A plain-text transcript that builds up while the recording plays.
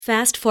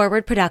Fast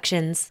Forward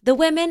Productions. The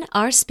women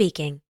are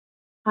speaking.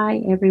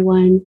 Hi,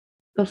 everyone.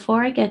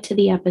 Before I get to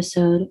the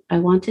episode, I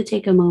want to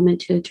take a moment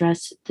to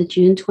address the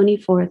June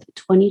 24th,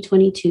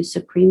 2022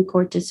 Supreme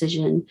Court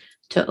decision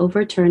to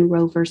overturn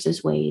Roe v.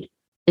 Wade.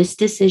 This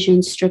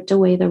decision stripped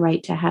away the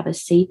right to have a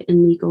safe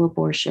and legal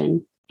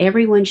abortion.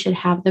 Everyone should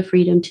have the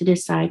freedom to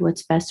decide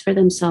what's best for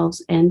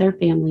themselves and their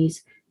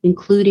families,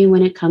 including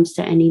when it comes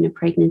to ending a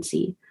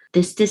pregnancy.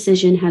 This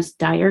decision has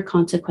dire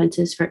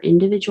consequences for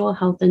individual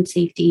health and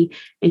safety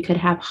and could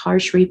have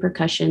harsh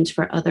repercussions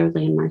for other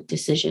landmark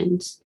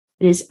decisions.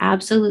 It is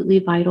absolutely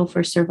vital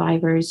for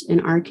survivors in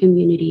our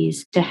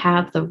communities to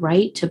have the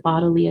right to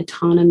bodily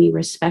autonomy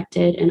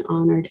respected and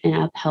honored and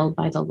upheld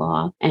by the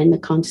law and the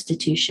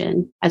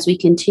Constitution. As we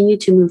continue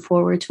to move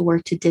forward to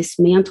work to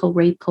dismantle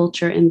rape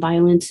culture and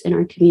violence in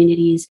our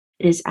communities,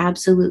 it is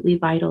absolutely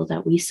vital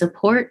that we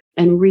support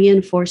and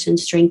reinforce and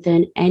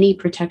strengthen any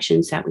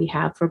protections that we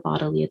have for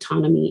bodily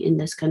autonomy in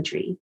this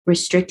country.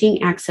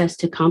 Restricting access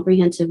to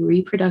comprehensive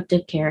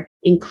reproductive care,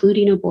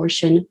 including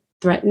abortion,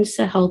 threatens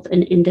the health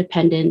and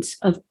independence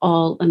of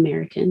all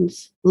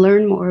Americans.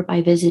 Learn more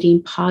by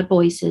visiting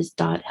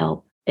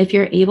podvoices.help. If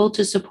you're able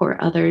to support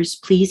others,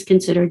 please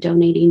consider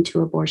donating to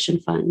abortion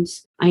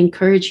funds. I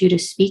encourage you to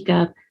speak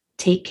up,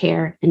 take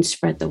care, and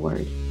spread the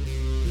word.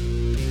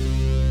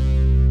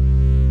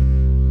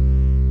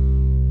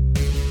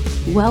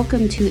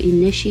 Welcome to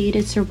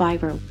Initiated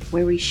Survivor,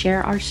 where we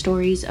share our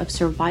stories of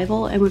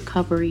survival and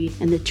recovery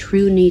and the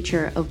true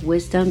nature of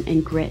wisdom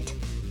and grit.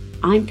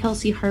 I'm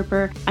Kelsey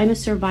Harper. I'm a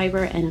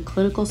survivor and a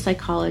clinical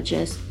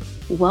psychologist.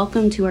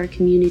 Welcome to our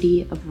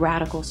community of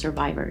radical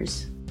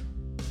survivors.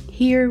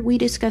 Here, we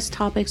discuss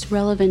topics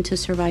relevant to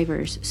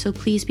survivors, so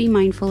please be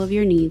mindful of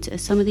your needs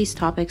as some of these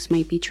topics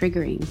might be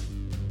triggering.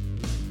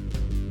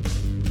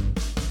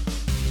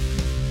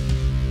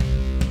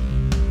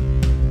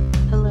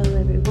 Hello,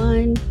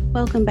 everyone.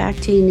 Welcome back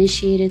to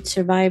Initiated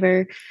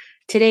Survivor.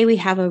 Today, we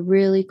have a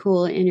really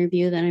cool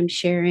interview that I'm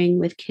sharing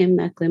with Kim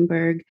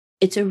Mecklenburg.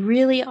 It's a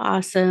really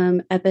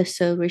awesome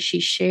episode where she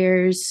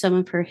shares some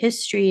of her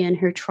history and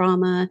her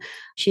trauma.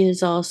 She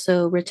is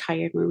also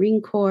retired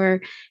Marine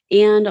Corps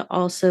and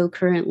also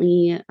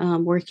currently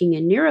working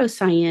in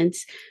neuroscience.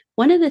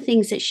 One of the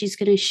things that she's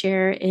going to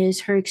share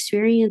is her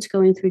experience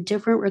going through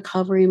different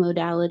recovery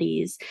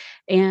modalities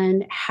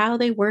and how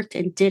they worked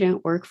and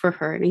didn't work for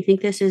her. And I think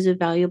this is a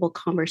valuable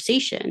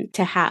conversation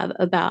to have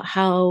about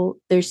how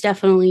there's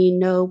definitely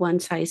no one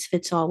size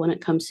fits all when it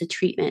comes to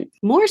treatment.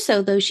 More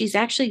so, though, she's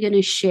actually going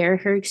to share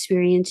her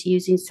experience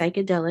using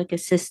psychedelic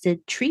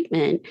assisted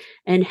treatment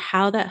and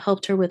how that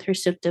helped her with her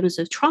symptoms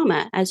of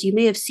trauma. As you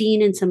may have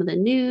seen in some of the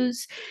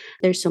news,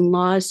 there's some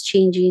laws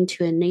changing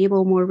to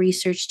enable more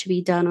research to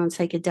be done on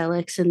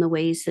psychedelics and the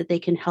ways that they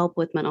can help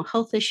with mental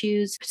health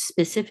issues,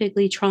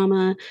 specifically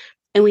trauma.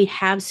 And we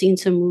have seen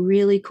some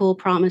really cool,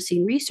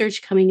 promising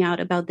research coming out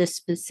about this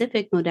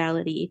specific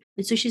modality.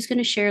 And so she's going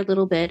to share a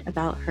little bit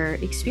about her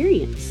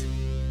experience.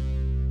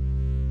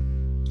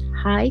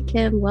 Hi,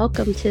 Kim.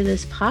 Welcome to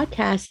this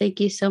podcast. Thank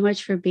you so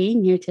much for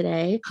being here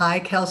today. Hi,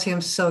 Kelsey. I'm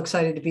so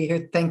excited to be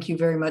here. Thank you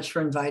very much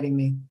for inviting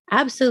me.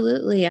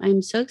 Absolutely.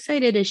 I'm so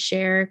excited to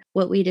share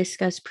what we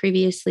discussed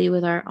previously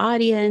with our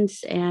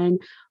audience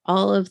and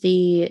all of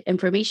the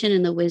information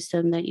and the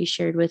wisdom that you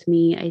shared with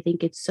me. I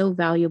think it's so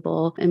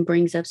valuable and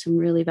brings up some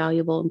really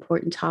valuable,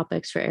 important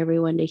topics for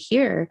everyone to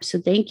hear. So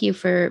thank you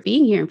for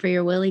being here and for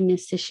your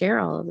willingness to share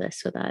all of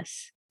this with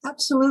us.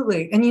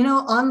 Absolutely. And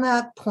on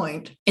that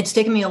point, it's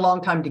taken me a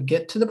long time to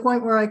get to the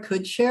point where I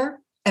could share.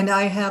 And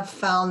I have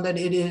found that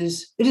it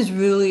has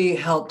really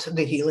helped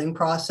the healing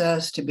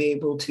process to be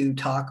able to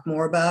talk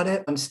more about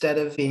it instead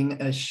of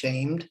being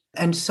ashamed.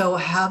 And so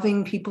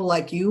having people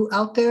like you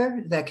out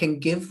there that can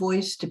give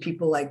voice to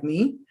people like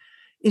me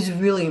is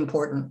really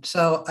important.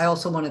 So I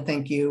also want to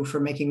thank you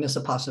for making this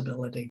a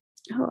possibility.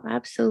 Oh,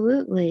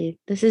 absolutely.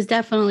 This is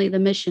definitely the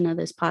mission of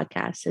this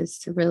podcast, is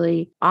to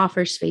really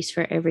offer space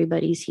for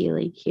everybody's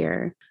healing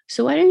here.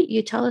 So why don't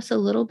you tell us a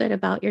little bit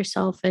about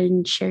yourself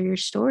and share your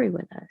story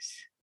with us?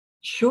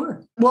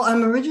 Sure. Well,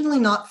 I'm originally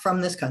not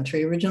from this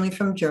country, originally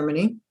from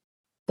Germany,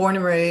 born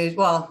and raised.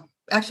 Well,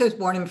 actually, I was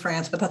born in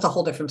France, but that's a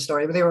whole different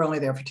story. But they were only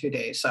there for 2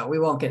 days, so we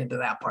won't get into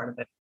that part of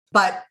it.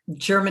 But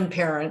German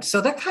parents,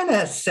 so that kind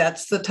of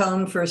sets the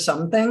tone for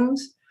some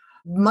things.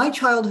 My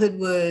childhood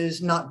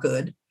was not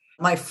good.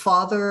 My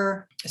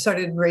father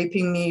started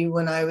raping me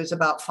when I was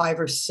about 5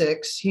 or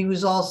 6. He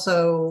was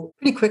also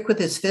pretty quick with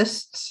his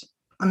fists.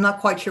 I'm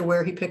not quite sure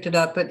where he picked it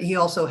up, but he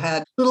also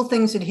had little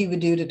things that he would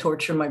do to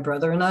torture my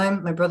brother and I.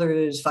 My brother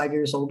is 5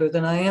 years older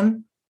than I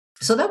am.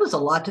 So that was a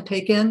lot to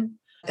take in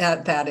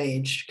at that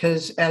age,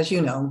 because as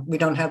you know, we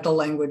don't have the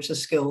language, the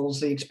skills,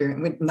 the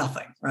experience,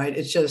 nothing, right?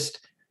 It's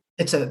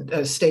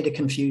a state of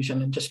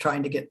confusion and just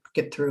trying to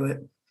get through it.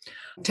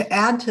 To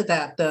add to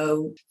that,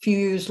 though, a few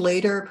years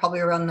later, probably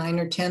around 9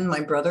 or 10,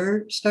 my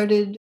brother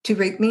started to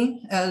rape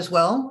me as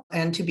well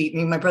and to beat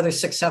me. My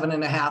brother's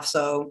 6'7.5",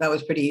 so that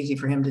was pretty easy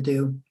for him to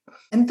do.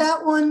 And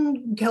that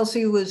one,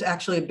 Kelsey, was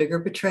actually a bigger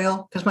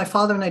betrayal because my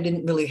father and I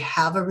didn't really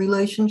have a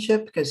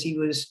relationship because he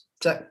was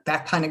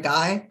that kind of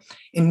guy.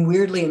 And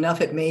weirdly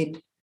enough, it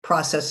made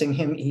processing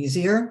him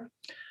easier.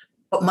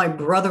 But my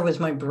brother was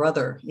my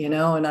brother,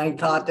 and I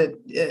thought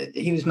that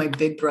he was my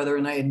big brother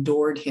and I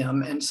adored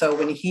him. And so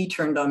when he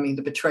turned on me,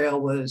 the betrayal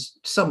was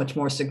so much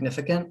more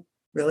significant,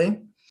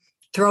 really.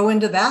 Throw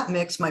into that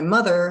mix my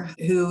mother,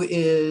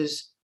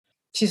 she's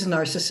a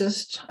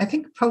narcissist. I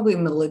think probably a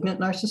malignant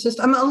narcissist.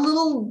 I'm a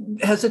little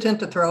hesitant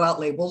to throw out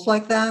labels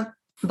like that,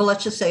 but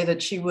let's just say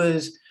that she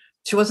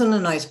wasn't a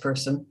nice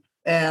person.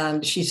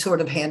 And she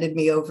sort of handed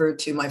me over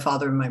to my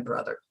father and my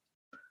brother.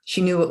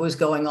 She knew what was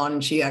going on,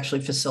 and she actually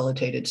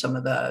facilitated some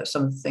of the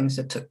things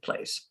that took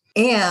place.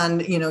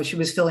 And, she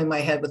was filling my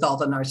head with all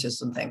the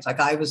narcissism things. Like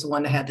I was the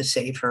one that had to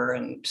save her.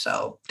 And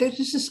so there's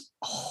just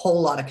a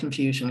whole lot of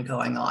confusion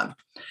going on.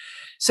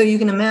 So you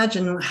can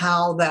imagine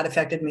how that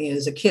affected me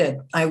as a kid.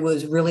 I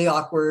was really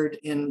awkward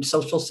in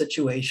social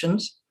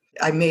situations.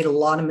 I made a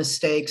lot of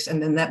mistakes,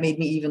 and then that made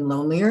me even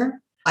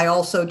lonelier. I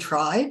also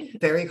tried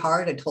very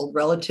hard. I told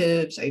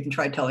relatives. I even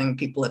tried telling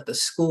people at the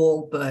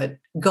school. But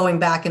going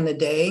back in the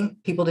day,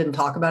 people didn't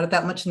talk about it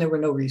that much, and there were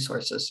no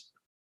resources.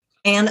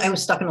 And I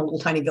was stuck in a little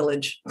tiny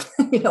village,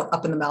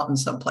 up in the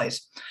mountains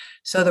someplace.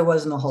 So there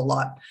wasn't a whole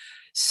lot.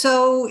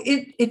 So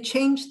it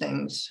changed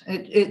things.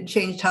 It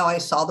changed how I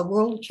saw the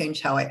world, it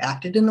changed how I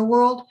acted in the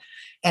world.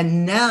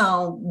 And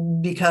now,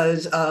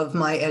 because of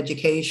my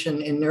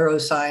education in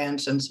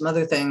neuroscience and some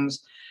other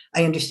things,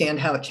 I understand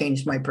how it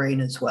changed my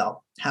brain as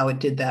well, how it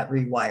did that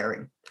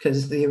rewiring,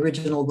 because the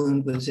original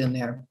wound was in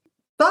there.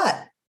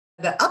 But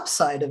the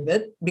upside of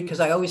it, because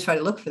I always try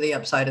to look for the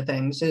upside of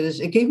things, is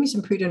it gave me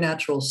some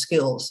preternatural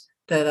skills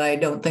that I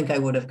don't think I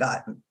would have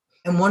gotten.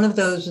 And one of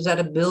those is that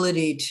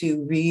ability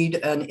to read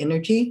an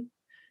energy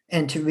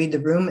and to read the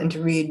room and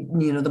to read,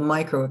 the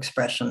micro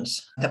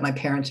expressions that my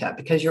parents had,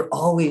 because you're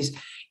always,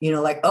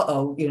 like,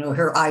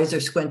 her eyes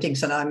are squinting,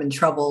 so now I'm in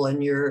trouble.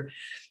 And you're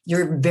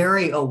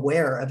very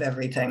aware of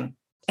everything.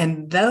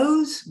 And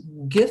those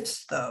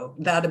gifts, though,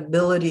 that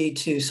ability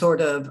to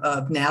sort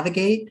of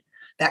navigate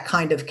that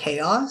kind of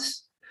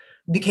chaos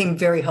became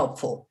very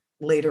helpful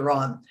later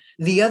on.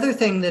 The other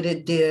thing that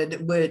it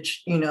did,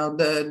 which,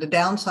 the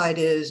downside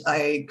is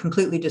I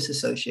completely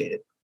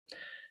disassociated.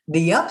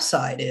 The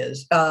upside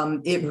is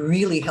it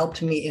really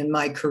helped me in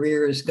my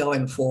careers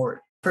going forward.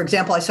 For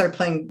example, I started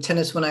playing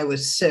tennis when I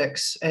was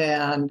 6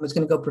 and was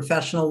going to go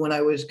professional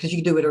because you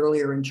could do it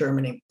earlier in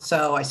Germany.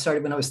 So I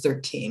started when I was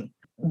 13.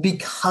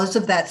 Because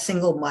of that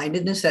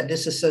single-mindedness, that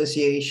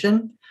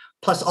disassociation,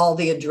 plus all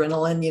the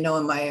adrenaline,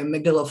 and my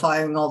amygdala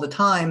firing all the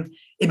time,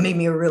 it made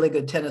me a really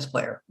good tennis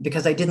player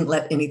because I didn't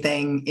let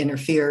anything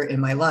interfere in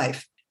my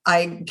life.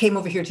 I came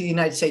over here to the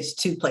United States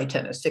to play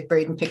tennis. Dick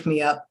Braden picked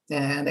me up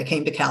and I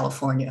came to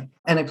California.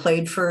 And I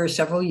played for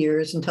several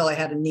years until I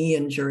had a knee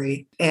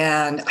injury.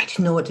 And I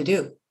didn't know what to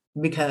do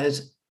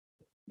because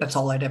that's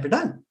all I'd ever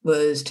done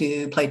was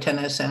to play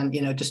tennis and,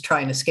 just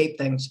try and escape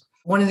things.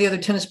 One of the other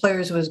tennis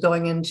players was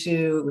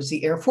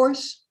the Air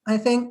Force, I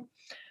think.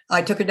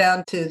 I took her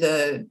down to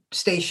the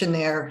station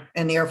there,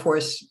 and the Air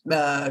Force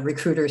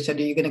recruiter said,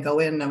 "Are you going to go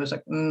in?" And I was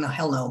like,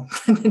 hell no.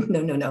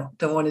 No,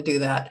 don't want to do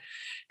that.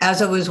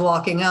 As I was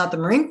walking out, the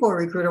Marine Corps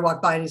recruiter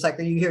walked by and he's like,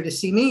 "Are you here to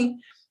see me?"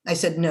 I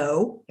said,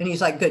 "No." And he's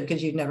like, "Good,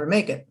 because you'd never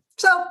make it."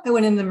 So I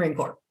went into the Marine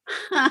Corps.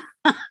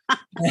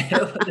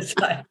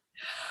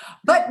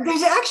 But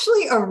there's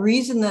actually a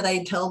reason that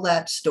I tell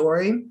that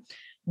story,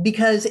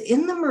 because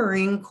in the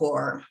Marine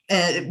Corps,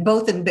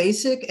 both in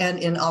basic and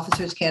in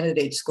officers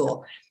candidate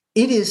school,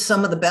 it is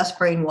some of the best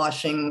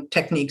brainwashing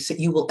techniques that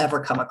you will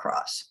ever come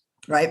across,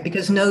 right?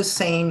 Because no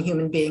sane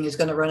human being is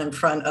going to run in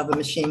front of a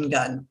machine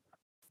gun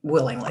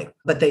willingly,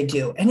 but they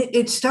do. And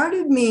it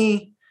started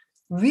me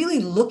really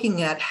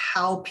looking at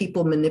how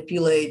people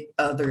manipulate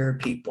other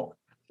people.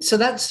 So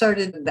that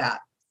started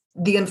that.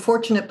 The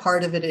unfortunate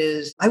part of it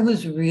is I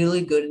was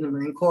really good in the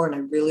Marine Corps and I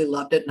really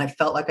loved it. And I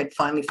felt like I'd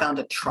finally found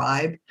a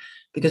tribe,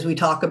 because we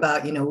talk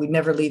about, we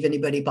never leave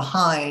anybody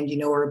behind,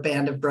 we're a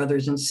band of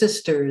brothers and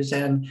sisters,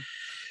 and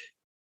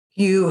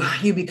you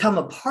become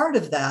a part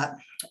of that.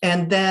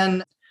 And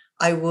then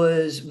I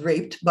was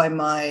raped by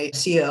my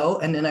CO,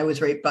 and then I was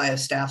raped by a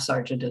staff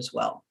sergeant as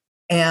well.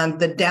 And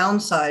the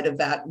downside of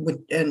that,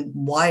 and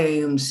why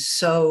I am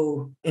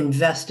so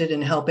invested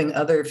in helping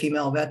other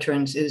female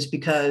veterans, is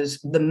because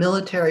the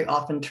military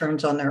often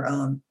turns on their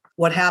own.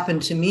 What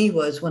happened to me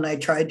was when I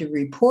tried to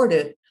report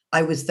it,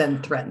 I was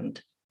then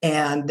threatened.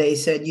 And they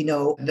said,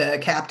 the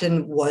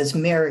captain was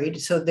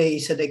married, so they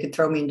said they could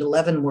throw me into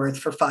Leavenworth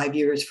for 5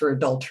 years for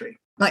adultery.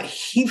 Like,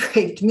 he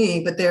raped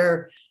me, but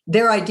their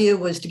idea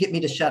was to get me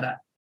to shut up.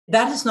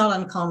 That is not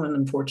uncommon,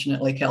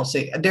 unfortunately,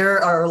 Kelsey.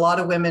 There are a lot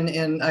of women,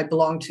 and I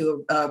belong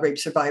to a rape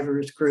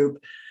survivors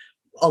group.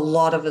 A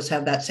lot of us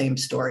have that same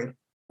story.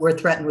 We're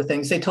threatened with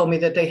things. They told me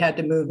that they had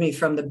to move me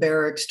from the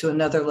barracks to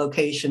another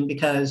location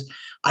because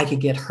I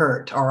could get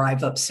hurt or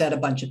I've upset a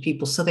bunch of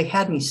people. So they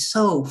had me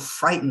so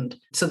frightened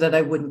so that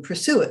I wouldn't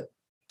pursue it.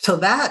 So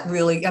that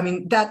really, I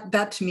mean,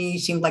 that to me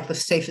seemed like the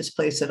safest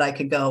place that I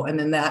could go. And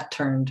then that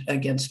turned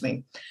against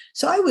me.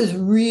 So I was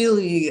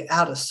really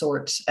out of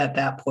sorts at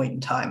that point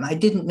in time. I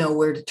didn't know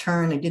where to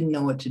turn. I didn't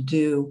know what to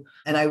do.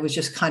 And I was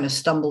just kind of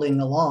stumbling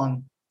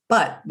along.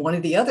 But one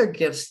of the other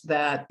gifts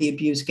that the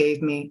abuse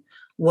gave me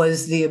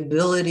was the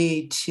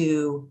ability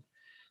to,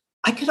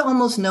 I could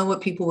almost know what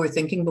people were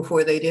thinking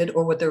before they did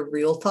or what their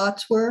real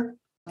thoughts were.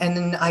 And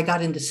then I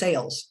got into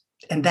sales.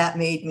 And that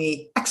made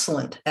me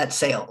excellent at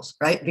sales,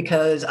 right?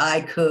 Because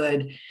I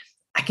could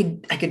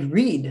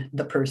read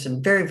the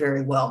person very,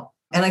 very well.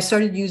 And I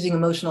started using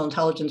emotional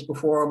intelligence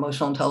before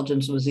emotional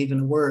intelligence was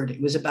even a word.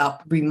 It was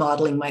about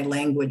remodeling my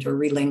language or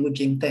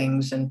relanguaging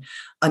things and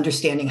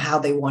understanding how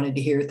they wanted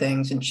to hear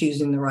things and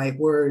choosing the right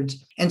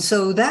words. And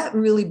so that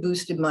really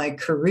boosted my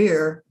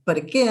career, but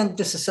again,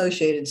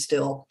 disassociated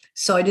still.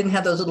 So I didn't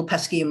have those little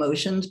pesky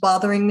emotions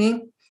bothering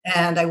me.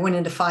 And I went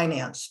into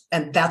finance,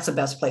 and that's the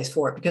best place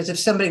for it. Because if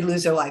somebody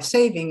loses their life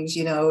savings,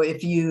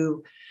 if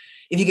you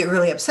get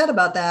really upset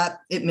about that,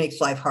 it makes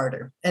life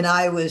harder. And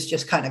I was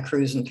just kind of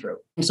cruising through.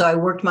 And so I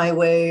worked my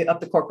way up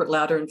the corporate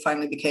ladder and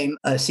finally became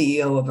a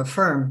CEO of a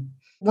firm.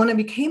 When I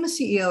became a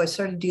CEO, I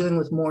started dealing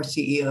with more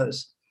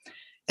CEOs.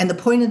 And the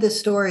point of this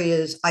story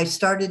is I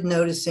started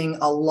noticing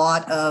a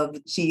lot of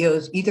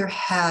CEOs either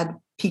had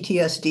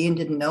PTSD and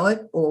didn't know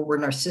it, or were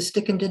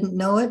narcissistic and didn't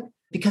know it,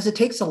 because it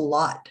takes a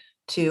lot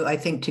to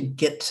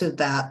get to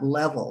that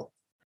level.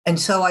 And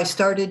so I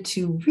started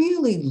to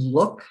really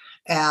look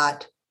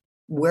at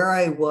where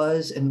I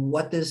was and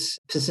what this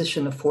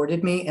position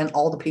afforded me and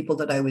all the people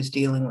that I was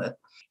dealing with.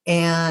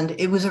 And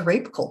it was a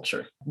rape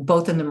culture,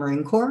 both in the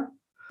Marine Corps,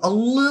 a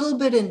little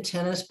bit in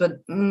tennis, but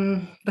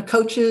the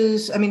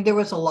coaches, I mean, there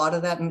was a lot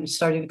of that, and it's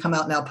starting to come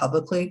out now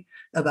publicly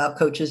about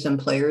coaches and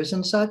players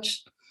and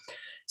such.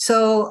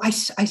 So I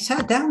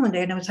sat down one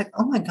day and I was like,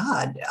 oh my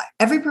God,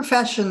 every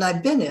profession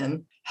I've been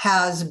in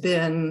has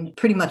been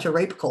pretty much a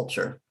rape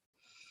culture.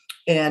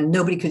 And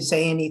nobody could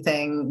say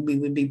anything. We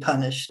would be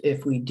punished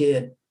if we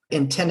did.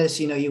 In tennis,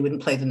 you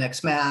wouldn't play the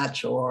next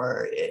match,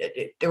 or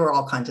there were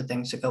all kinds of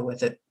things that go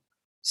with it.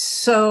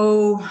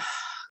 So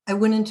I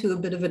went into a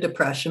bit of a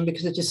depression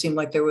because it just seemed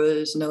like there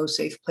was no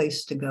safe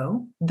place to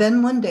go.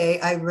 Then one day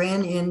I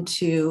ran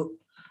into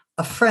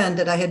a friend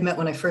that I had met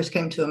when I first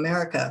came to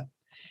America.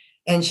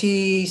 And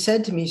she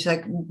said to me, she's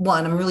like,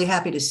 "Juan, I'm really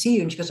happy to see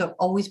you." And she goes, "I've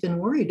always been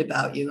worried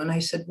about you." And I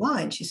said,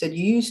 "Why?" And she said,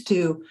 "You used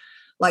to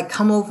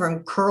come over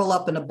and curl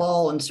up in a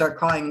ball and start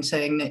crying and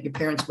saying that your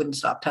parents wouldn't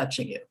stop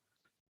touching you."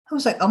 I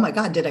was like, oh my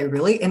God, did I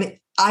really? And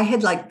I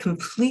had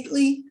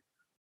completely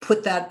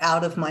put that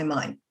out of my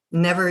mind,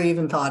 never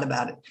even thought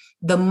about it.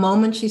 The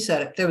moment she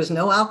said it, there was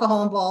no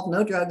alcohol involved,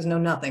 no drugs, no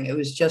nothing. It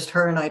was just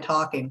her and I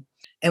talking.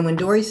 And when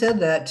Dory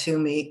said that to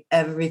me,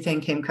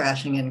 everything came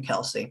crashing in,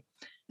 Kelsey.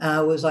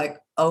 I was like,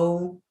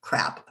 oh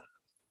crap.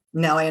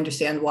 Now I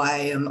understand why I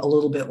am a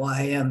little bit why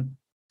I am.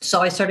 So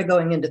I started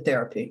going into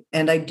therapy,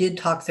 and I did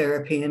talk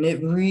therapy, and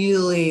it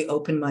really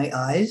opened my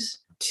eyes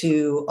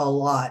to a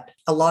lot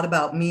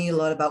about me, a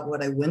lot about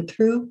what I went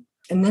through.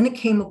 And then it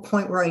came a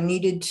point where I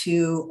needed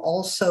to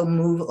also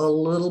move a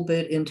little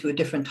bit into a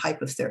different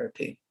type of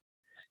therapy.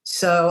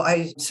 So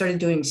I started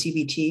doing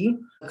CBT,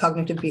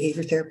 cognitive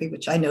behavior therapy,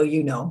 which I know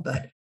you know,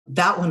 but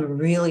that one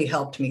really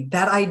helped me.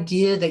 That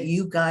idea that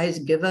you guys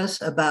give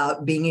us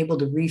about being able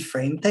to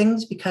reframe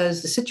things,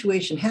 because the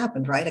situation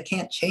happened, right? I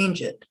can't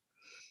change it,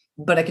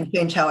 but I can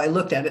change how I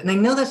looked at it. And I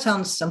know that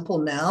sounds simple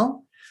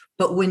now,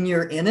 but when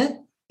you're in it,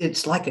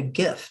 it's like a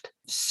gift.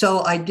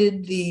 So I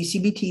did the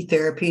CBT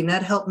therapy, and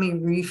that helped me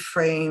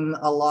reframe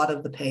a lot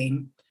of the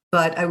pain.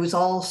 But I was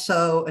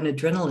also an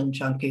adrenaline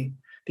junkie,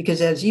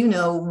 because as you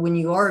know, when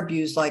you are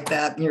abused like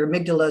that, your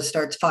amygdala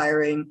starts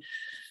firing,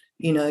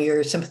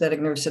 your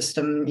sympathetic nervous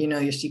system, your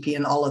CP,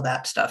 and all of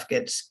that stuff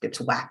gets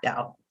whacked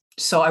out.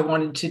 So I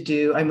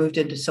moved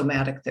into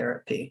somatic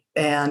therapy,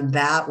 and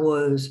that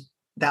was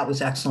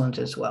excellent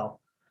as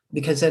well,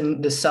 because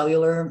then the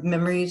cellular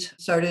memories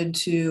started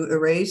to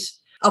erase.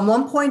 On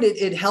one point,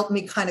 it helped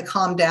me kind of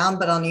calm down,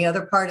 but on the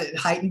other part, it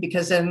heightened,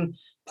 because then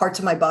parts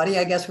of my body,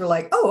 I guess, were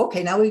like, oh,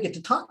 okay, now we get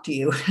to talk to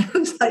you. It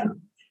was like,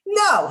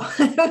 no,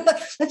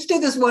 let's do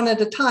this one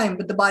at a time.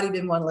 But the body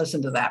didn't want to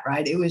listen to that,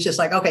 right? It was just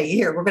like, okay,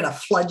 here, we're going to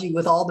flood you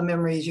with all the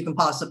memories you can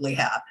possibly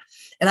have.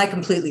 And I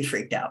completely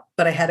freaked out,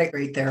 but I had a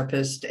great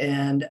therapist,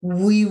 and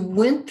we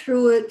went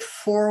through it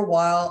for a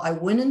while. I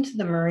went into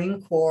the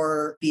Marine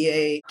Corps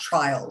VA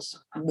trials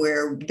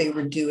where they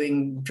were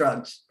doing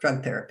drug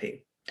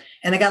therapy.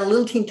 And I got a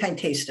little teeny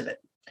taste of it.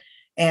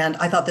 And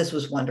I thought this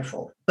was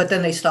wonderful. But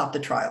then they stopped the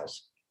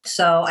trials.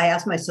 So I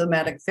asked my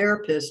somatic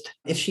therapist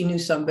if she knew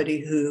somebody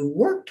who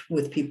worked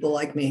with people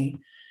like me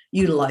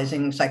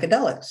utilizing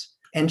psychedelics.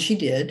 And she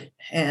did.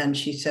 And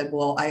she said,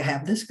 well, I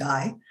have this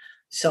guy,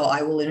 so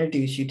I will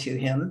introduce you to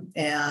him.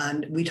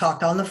 And we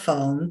talked on the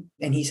phone,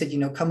 and he said,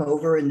 come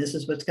over, and this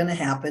is what's going to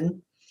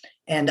happen.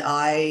 And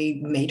I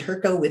made her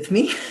go with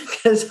me,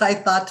 because I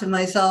thought to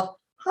myself,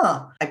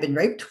 I've been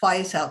raped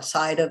twice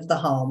outside of the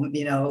home,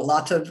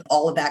 lots of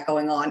all of that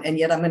going on. And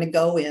yet I'm going to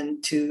go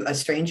into a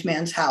strange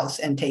man's house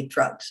and take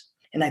drugs.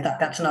 And I thought,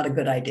 that's not a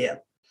good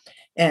idea.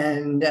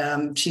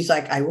 And she's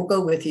like, I will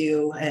go with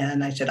you.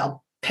 And I said,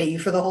 I'll pay you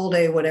for the whole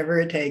day, whatever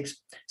it takes.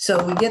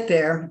 So we get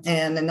there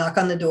and I knock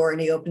on the door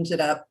and he opens it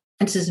up.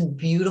 It's this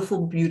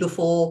beautiful,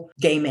 beautiful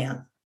gay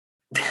man.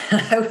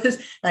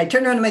 I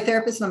turned around to my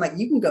therapist and I'm like,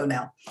 you can go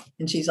now.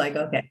 And she's like,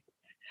 okay.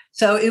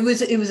 So it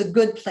was a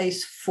good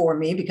place for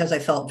me because I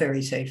felt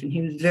very safe and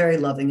he was very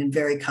loving and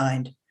very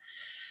kind.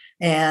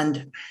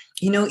 And,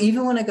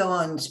 even when I go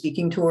on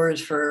speaking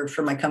tours for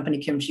my company,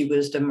 Kimchi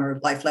Wisdom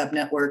or Life Lab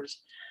Networks,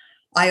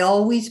 I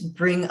always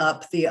bring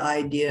up the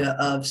idea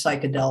of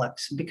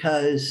psychedelics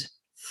because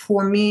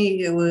for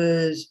me, it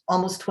was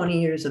almost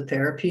 20 years of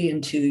therapy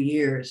in 2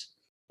 years.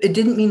 It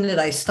didn't mean that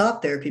I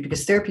stopped therapy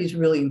because therapy is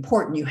really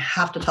important. You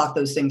have to talk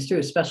those things through,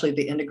 especially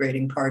the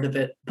integrating part of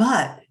it.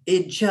 But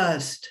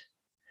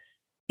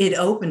it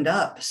opened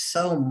up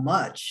so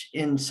much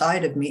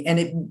inside of me. And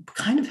it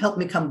kind of helped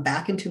me come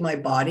back into my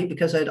body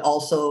because I'd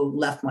also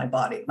left my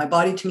body. My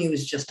body to me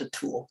was just a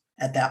tool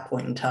at that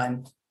point in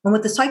time. And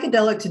what the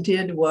psychedelics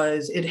did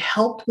was it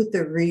helped with the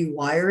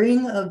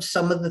rewiring of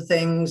some of the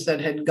things that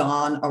had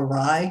gone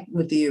awry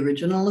with the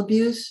original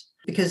abuse.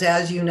 Because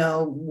as you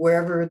know,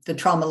 wherever the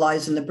trauma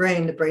lies in the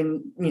brain,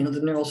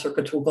 the neural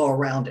circuits will go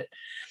around it.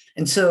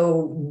 And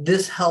so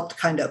this helped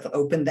kind of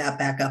open that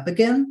back up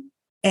again.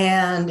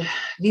 And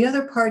the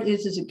other part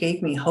is it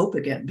gave me hope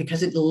again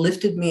because it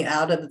lifted me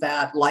out of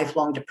that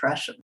lifelong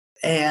depression.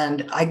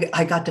 And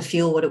I got to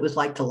feel what it was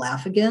like to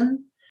laugh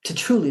again, to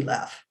truly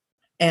laugh.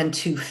 And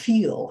to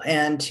feel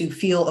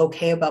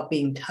okay about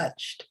being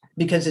touched.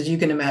 Because as you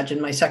can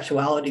imagine, my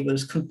sexuality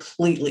was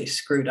completely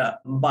screwed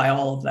up by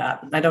all of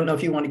that. I don't know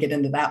if you want to get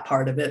into that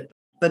part of it,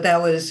 but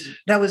that was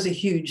a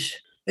huge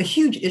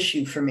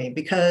issue for me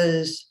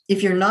because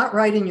if you're not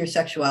right in your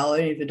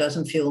sexuality, if it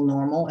doesn't feel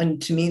normal, and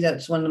to me,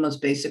 that's one of the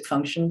most basic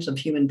functions of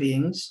human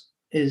beings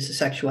is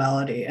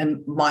sexuality.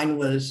 And mine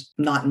was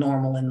not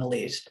normal in the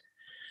least.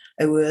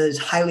 I was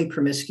highly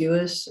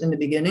promiscuous in the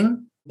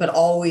beginning, but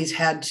always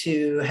had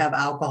to have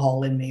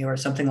alcohol in me or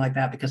something like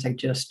that because I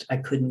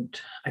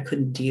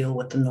couldn't deal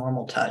with the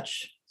normal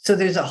touch. So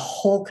there's a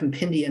whole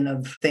compendium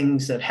of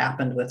things that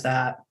happened with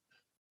that.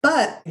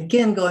 But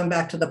again, going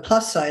back to the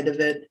plus side of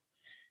it,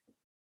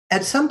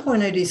 at some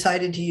point I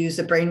decided to use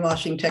the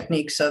brainwashing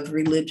techniques of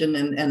religion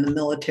and the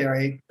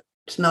military.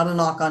 It's not a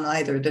knock on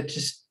either.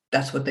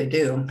 That's what they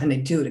do. And they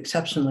do it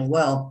exceptionally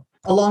well.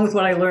 Along with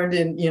what I learned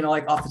in,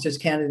 like officers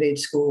candidate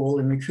school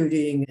and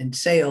recruiting and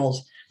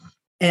sales.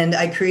 And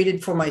I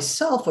created for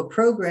myself a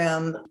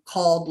program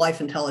called Life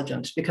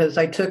Intelligence because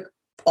I took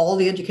all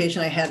the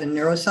education I had in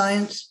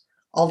neuroscience,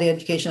 all the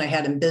education I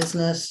had in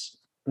business,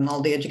 and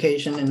all the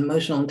education in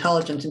emotional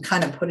intelligence and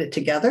kind of put it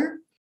together.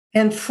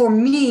 And for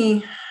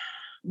me,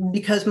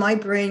 because my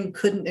brain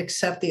couldn't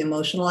accept the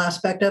emotional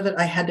aspect of it,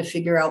 I had to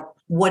figure out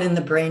what in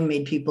the brain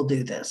made people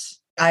do this.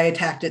 I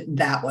attacked it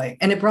that way.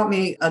 And it brought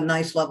me a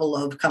nice level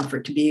of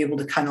comfort to be able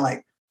to kind of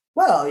like,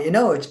 well,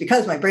 it's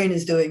because my brain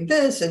is doing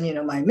this and,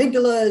 my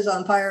amygdala is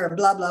on fire and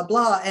blah, blah,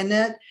 blah. And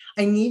that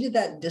I needed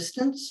that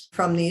distance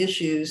from the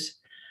issues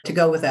to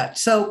go with that.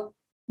 So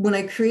when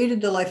I created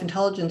the Life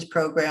Intelligence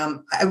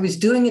program, I was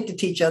doing it to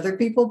teach other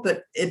people,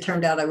 but it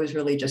turned out I was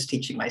really just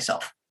teaching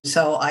myself.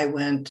 So I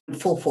went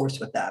full force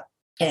with that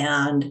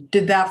and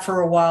did that for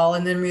a while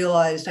and then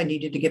realized I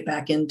needed to get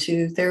back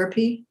into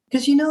therapy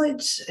because,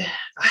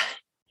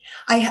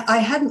 I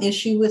had an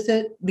issue with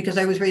it because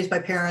I was raised by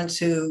parents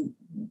who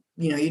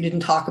you didn't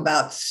talk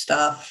about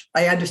stuff.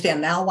 I understand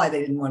now why they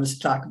didn't want us to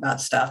talk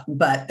about stuff,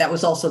 but that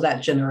was also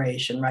that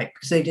generation, right?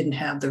 Because they didn't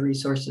have the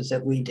resources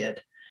that we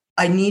did.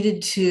 I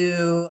needed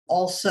to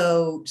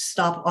also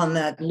stop on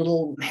that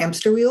little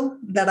hamster wheel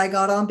that I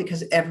got on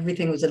because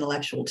everything was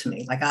intellectual to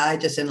me. Like I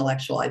just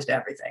intellectualized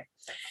everything.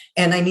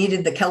 And I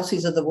needed the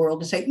Kelseys of the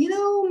world to say,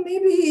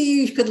 maybe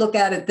you could look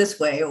at it this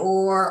way,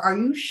 or are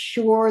you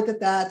sure that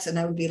that's, and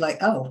I would be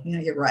like, oh,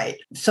 you're right.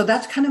 So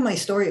that's kind of my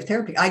story of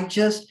therapy.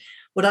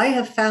 What I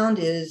have found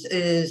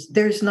is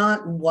there's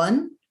not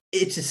one,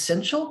 it's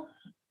essential,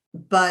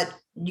 but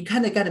you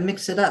kind of got to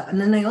mix it up. And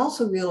then I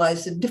also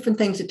realized that different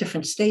things at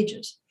different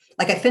stages.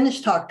 Like I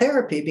finished talk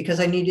therapy because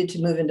I needed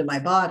to move into my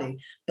body.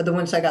 But then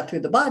once I got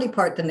through the body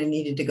part, then I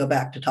needed to go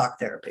back to talk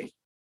therapy.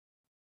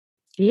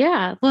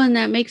 Yeah. Well, and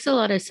that makes a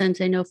lot of sense.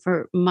 I know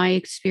for my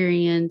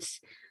experience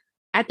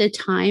at the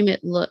time,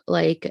 it looked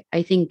like,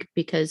 I think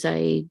because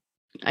I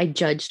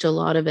judged a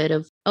lot of it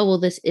of, oh, well,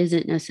 this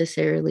isn't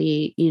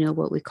necessarily,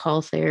 what we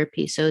call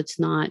therapy. So it's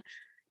not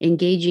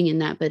engaging in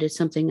that, but it's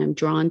something I'm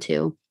drawn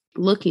to.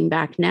 Looking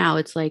back now,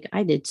 it's like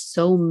I did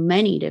so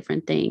many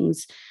different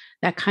things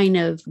that kind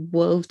of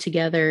wove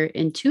together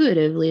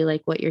intuitively,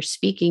 like what you're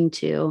speaking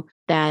to,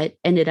 that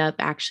ended up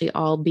actually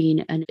all being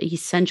an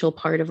essential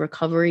part of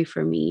recovery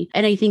for me.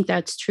 And I think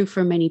that's true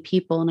for many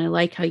people. And I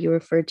like how you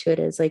referred to it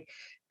as like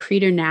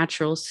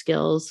preternatural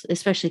skills,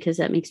 especially because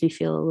that makes me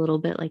feel a little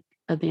bit like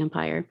a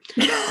vampire.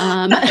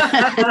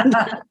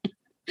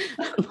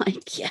 I'm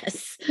like,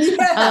 yes.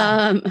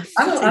 Yeah.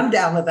 I'm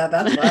down with that.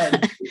 That's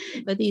fine.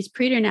 But these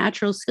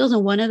preternatural skills,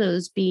 and one of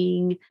those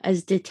being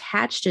as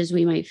detached as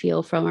we might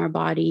feel from our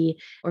body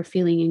or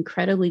feeling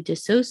incredibly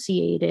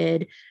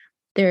dissociated,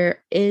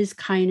 there is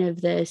kind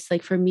of this,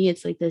 like for me,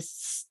 it's like this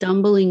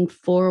stumbling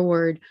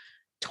forward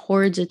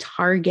towards a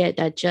target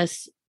that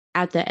just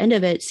at the end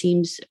of it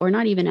seems, or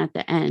not even at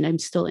the end, I'm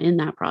still in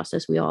that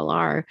process. We all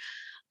are,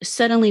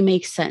 suddenly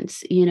makes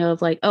sense,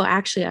 of like, oh,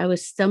 actually, I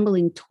was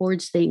stumbling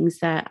towards things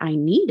that I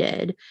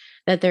needed,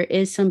 that there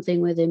is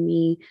something within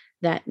me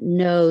that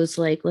knows,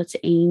 like, let's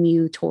aim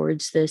you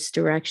towards this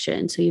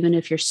direction. So even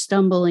if you're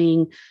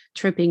stumbling,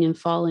 tripping and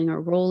falling or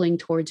rolling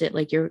towards it,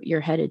 like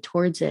you're headed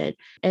towards it.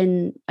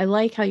 And I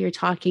like how you're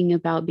talking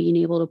about being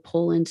able to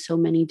pull in so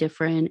many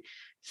different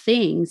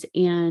things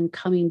and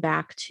coming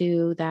back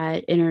to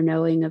that inner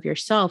knowing of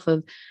yourself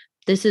of,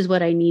 this is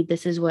what I need.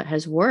 This is what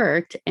has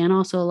worked. And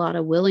also a lot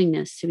of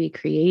willingness to be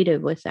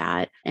creative with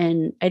that.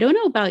 And I don't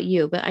know about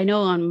you, but I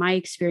know on my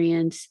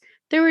experience,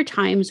 there were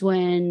times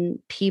when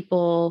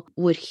people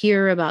would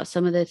hear about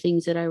some of the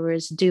things that I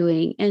was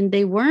doing, and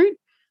they weren't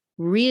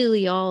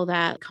really all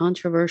that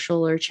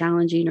controversial or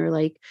challenging or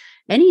like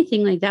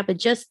anything like that, but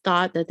just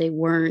thought that they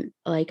weren't,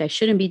 like, I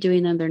shouldn't be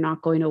doing them. They're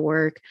not going to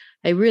work.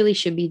 I really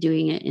should be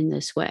doing it in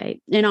this way.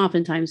 And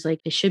oftentimes,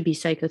 like, it should be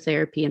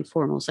psychotherapy and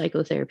formal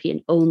psychotherapy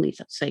and only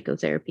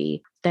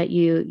psychotherapy that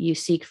you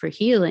seek for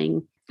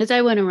healing. As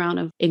I went around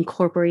of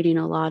incorporating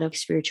a lot of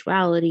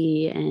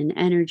spirituality and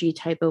energy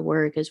type of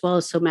work, as well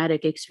as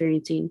somatic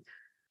experiencing,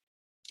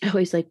 I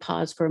always like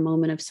pause for a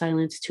moment of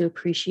silence to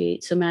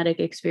appreciate somatic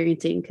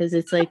experiencing, because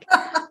it's like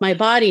my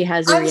body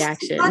has a I'm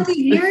reaction. glad to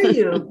hear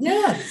you.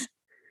 Yes.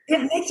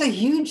 It makes a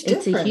huge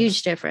difference. It's a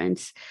huge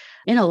difference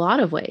in a lot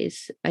of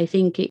ways. I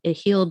think it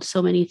healed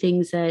so many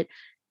things that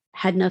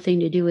had nothing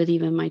to do with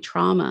even my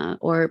trauma,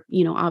 or,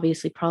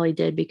 obviously probably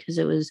did because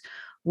it was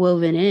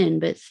woven in,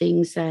 but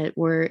things that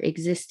were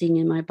existing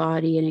in my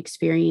body and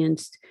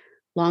experienced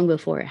long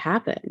before it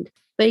happened.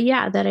 But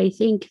yeah, that I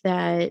think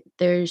that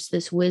there's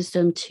this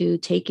wisdom to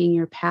taking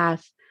your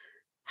path,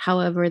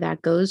 however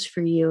that goes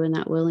for you, and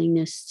that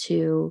willingness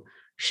to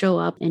show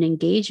up and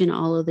engage in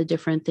all of the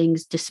different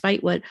things,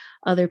 despite what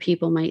other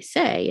people might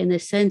say, in the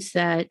sense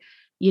that,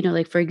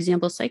 like, for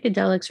example,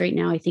 psychedelics right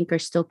now, I think are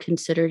still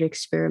considered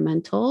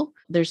experimental.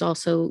 There's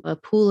also a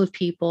pool of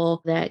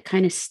people that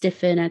kind of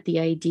stiffen at the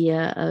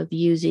idea of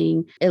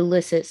using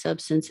illicit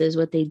substances,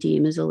 what they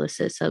deem as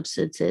illicit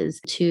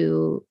substances,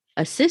 to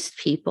assist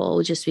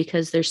people, just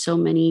because there's so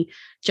many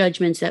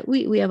judgments that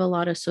we have a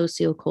lot of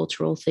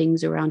sociocultural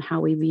things around how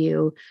we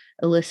view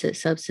illicit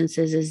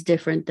substances as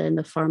different than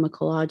the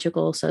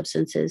pharmacological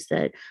substances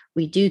that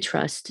we do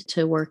trust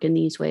to work in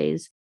these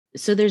ways.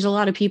 So there's a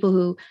lot of people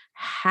who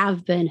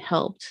have been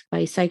helped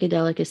by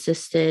psychedelic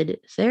assisted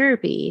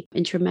therapy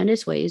in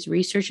tremendous ways.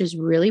 Research is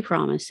really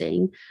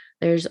promising.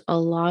 There's a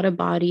lot of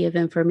body of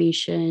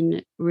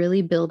information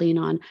really building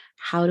on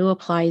how to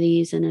apply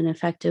these in an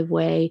effective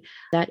way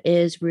that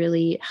is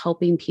really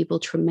helping people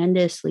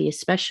tremendously,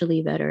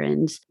 especially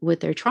veterans with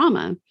their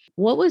trauma.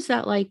 What was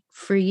that like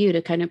for you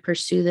to kind of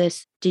pursue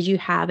this? Did you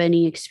have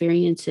any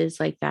experiences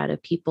like that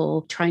of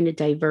people trying to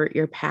divert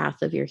your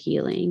path of your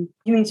healing?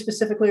 You mean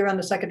specifically around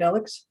the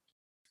psychedelics?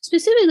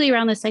 Specifically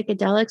around the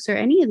psychedelics or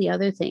any of the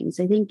other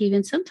things. I think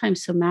even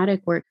sometimes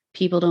somatic work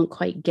people don't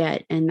quite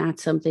get, and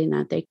that's something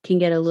that they can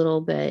get a little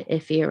bit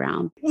iffy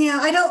around. Yeah,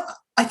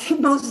 I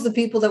think most of the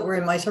people that were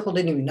in my circle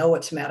didn't even know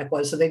what somatic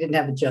was, so they didn't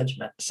have a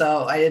judgment.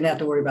 So I didn't have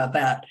to worry about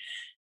that.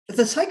 But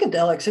the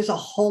psychedelics, there's a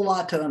whole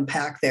lot to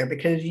unpack there,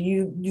 because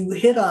you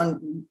hit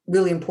on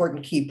really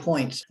important key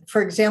points.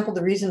 For example,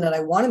 the reason that I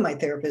wanted my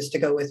therapist to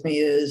go with me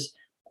is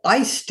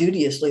I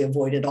studiously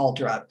avoided all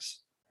drugs.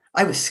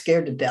 I was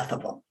scared to death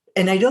of them.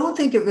 And I don't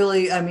think it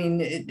really,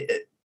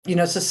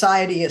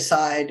 society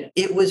aside,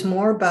 it was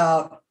more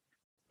about,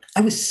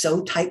 I was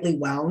so tightly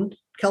wound,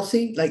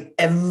 Kelsey, like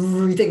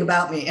everything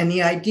about me. And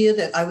the idea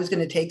that I was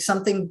going to take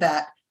something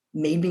that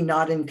made me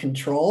not in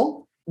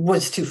control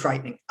was too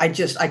frightening. I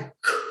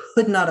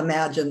could not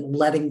imagine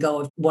letting go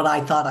of what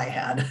I thought I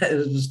had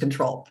as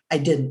control. I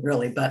didn't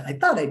really, but I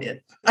thought I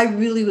did. I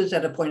really was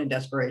at a point of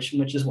desperation,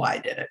 which is why I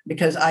did it,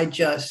 because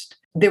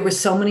there were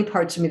so many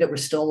parts of me that were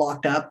still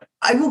locked up.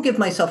 I will give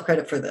myself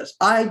credit for this.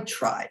 I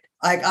tried.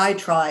 I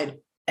tried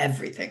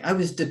everything. I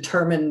was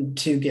determined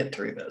to get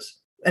through this.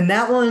 And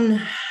that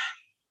one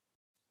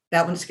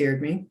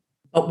scared me.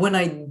 But when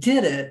I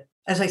did it,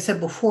 as I said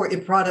before,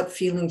 it brought up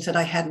feelings that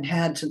I hadn't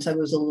had since I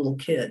was a little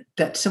kid,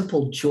 that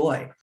simple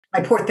joy.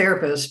 My poor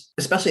therapist,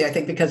 especially I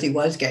think because he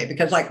was gay,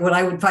 because like when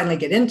I would finally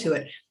get into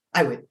it,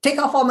 I would take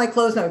off all my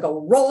clothes and I would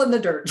go roll in the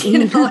dirt.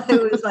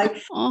 It was like,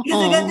 because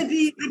I got to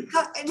be,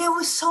 and it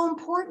was so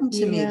important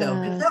to me though,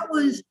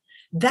 because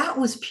that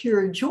was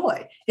pure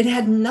joy. It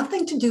had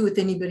nothing to do with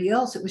anybody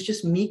else. It was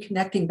just me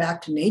connecting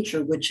back to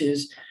nature, which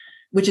is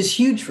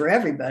huge for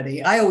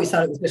everybody. I always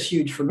thought it was just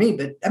huge for me,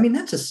 but I mean,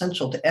 that's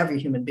essential to every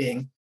human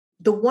being.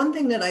 The one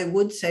thing that I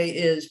would say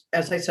is,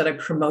 as I said, I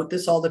promote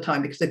this all the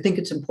time because I think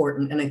it's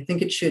important and I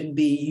think it should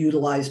be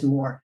utilized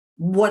more.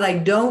 What I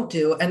don't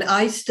do, and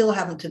I still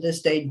haven't to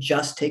this day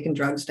just taken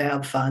drugs to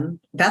have fun.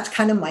 That's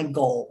kind of my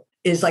goal,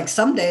 is like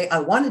someday I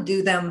want to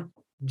do them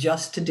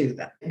just to do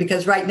them.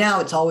 Because right now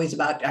it's always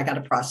about, I got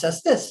to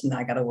process this and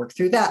I got to work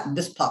through that. And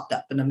this popped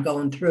up and I'm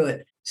going through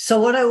it. So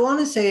what I want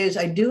to say is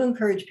I do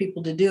encourage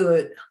people to do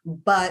it,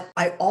 but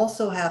I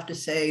also have to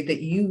say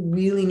that you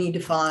really need to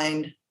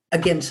find,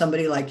 again,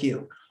 somebody like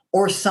you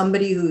or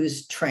somebody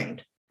who's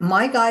trained.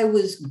 My guy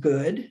was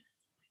good.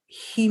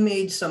 He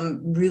made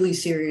some really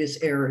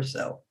serious errors,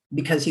 though,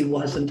 because he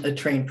wasn't a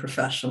trained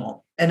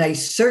professional. And I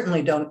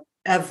certainly don't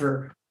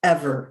ever,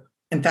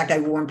 in fact, I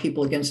warn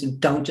people against it.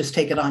 Don't just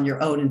take it on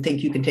your own and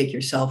think you can take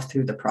yourself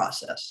through the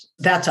process.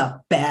 That's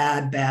a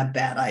bad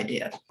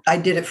idea. I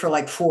did it for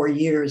like 4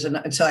 years.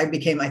 And so I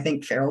became, I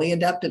think, fairly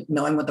adept at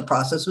knowing what the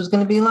process was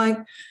going to be like.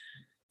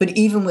 But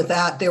even with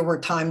that, there were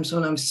times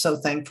when I'm so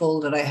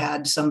thankful that I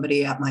had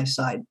somebody at my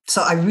side.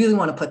 So I really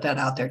want to put that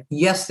out there.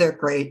 Yes, they're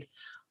great,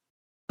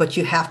 but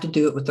you have to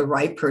do it with the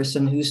right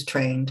person who's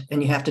trained,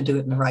 and you have to do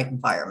it in the right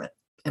environment.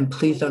 And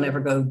please don't ever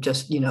go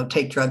just,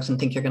 take drugs and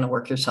think you're going to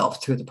work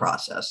yourself through the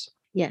process.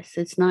 Yes,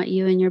 it's not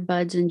you and your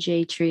buds and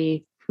J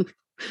Tree.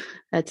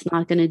 That's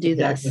not going to do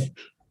this.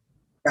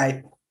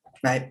 Right.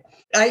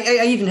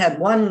 I even had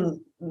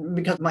one,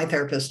 because my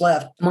therapist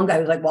left. One guy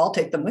was like, well, I'll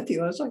take them with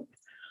you. I was like,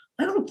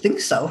 I don't think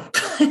so.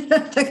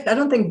 I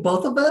don't think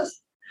both of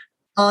us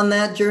on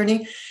that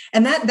journey.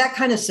 And that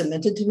kind of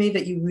cemented to me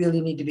that you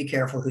really need to be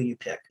careful who you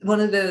pick. One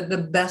of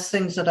the best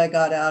things that I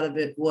got out of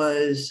it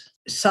was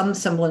some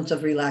semblance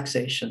of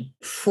relaxation.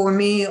 For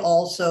me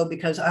also,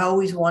 because I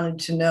always wanted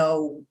to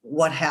know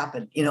what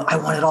happened. I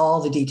wanted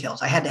all the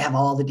details. I had to have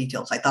all the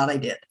details. I thought I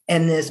did.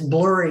 And this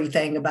blurry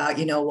thing about,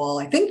 well,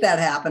 I think that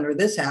happened or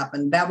this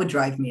happened, that would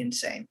drive me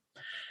insane.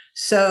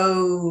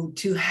 So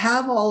to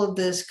have all of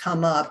this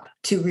come up,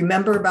 to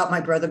remember about my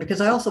brother, because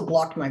I also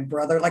blocked my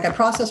brother. Like I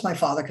processed my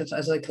father, because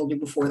as I told you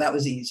before, that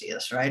was the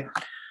easiest, right?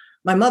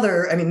 My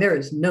mother, there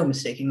is no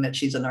mistaking that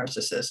she's a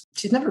narcissist.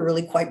 She's never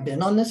really quite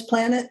been on this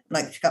planet.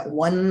 Like she's got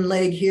one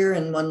leg here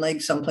and one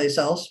leg someplace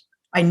else.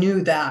 I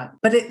knew that,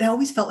 but it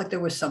always felt like there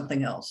was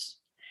something else.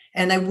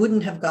 And I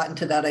wouldn't have gotten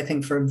to that, I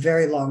think, for a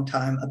very long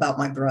time about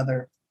my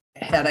brother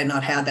had I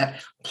not had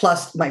that.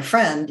 Plus my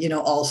friend,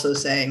 also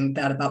saying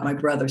that about my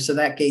brother. So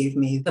that gave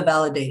me the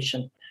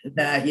validation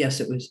that, yes,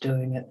 it was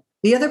doing it.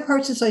 The other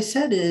parts, as I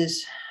said,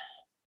 is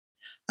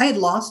I had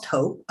lost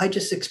hope. I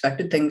just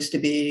expected things to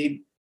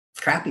be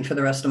crappy for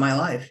the rest of my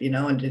life,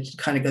 and to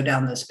kind of go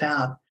down this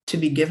path. To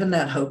be given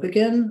that hope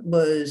again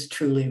was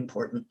truly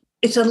important.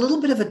 It's a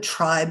little bit of a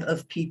tribe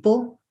of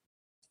people.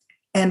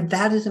 And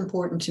that is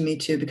important to me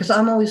too, because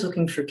I'm always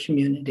looking for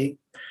community.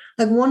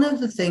 Like one of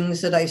the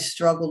things that I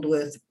struggled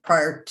with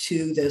prior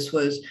to this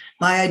was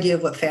my idea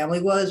of what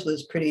family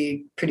was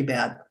pretty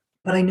bad.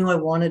 But I knew I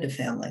wanted a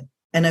family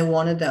and I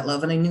wanted that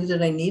love and I knew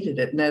that I needed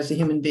it. And as a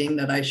human being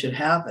that I should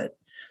have it.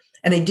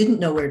 And I didn't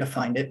know where to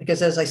find it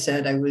because, as I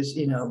said, I was,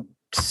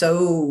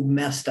 so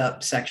messed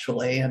up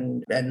sexually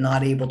and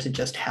not able to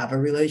just have a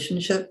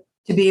relationship.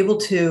 To be able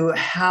to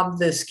have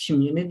this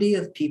community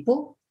of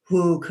people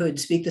who could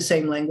speak the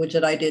same language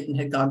that I did and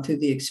had gone through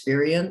the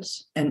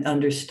experience and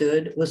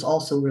understood was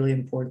also really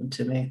important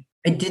to me.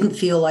 I didn't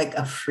feel like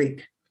a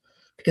freak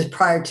because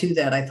prior to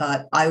that, I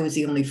thought I was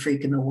the only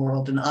freak in the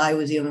world and I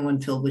was the only one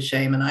filled with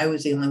shame and I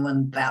was the only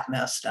one that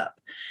messed up.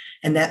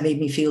 And that made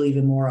me feel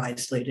even more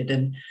isolated.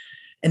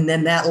 And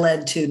then that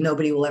led to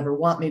nobody will ever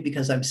want me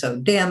because I'm so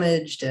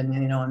damaged and,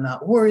 I'm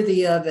not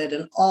worthy of it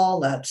and all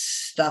that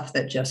stuff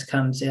that just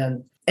comes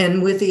in.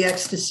 And with the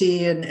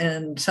ecstasy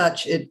and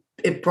such,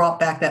 it brought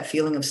back that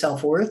feeling of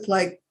self-worth.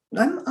 Like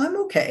I'm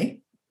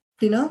okay.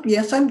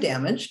 Yes, I'm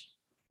damaged,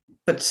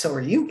 but so are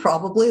you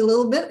probably a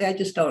little bit. I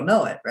just don't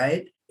know it.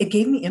 Right. It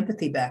gave me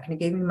empathy back and it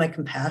gave me my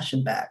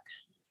compassion back,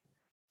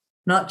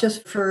 not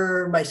just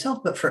for myself,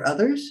 but for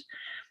others.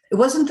 It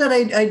wasn't that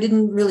I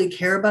didn't really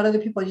care about other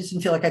people. I just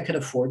didn't feel like I could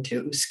afford to.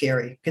 It was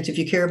scary because if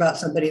you care about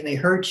somebody and they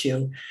hurt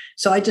you,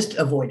 so I just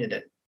avoided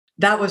it.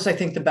 That was, I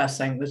think, the best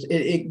thing was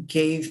it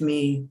gave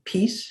me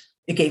peace.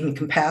 It gave me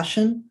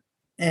compassion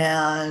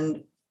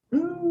and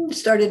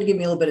started to give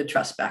me a little bit of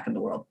trust back in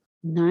the world.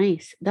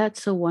 Nice.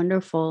 That's so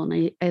wonderful.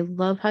 And I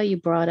love how you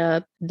brought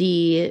up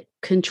the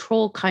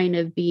control kind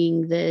of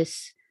being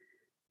this,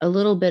 a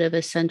little bit of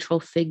a central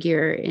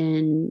figure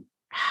in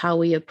how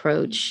we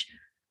approach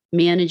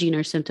managing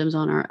our symptoms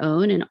on our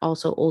own, and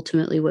also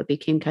ultimately what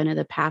became kind of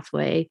the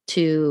pathway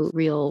to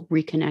real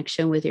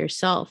reconnection with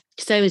yourself.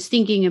 Because I was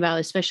thinking about,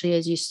 especially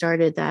as you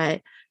started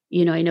that,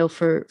 I know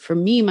for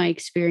me, my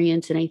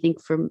experience, and I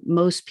think for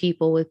most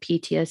people with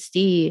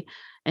PTSD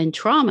and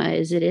trauma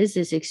is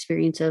this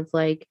experience of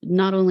like,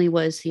 not only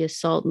was the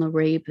assault and the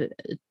rape,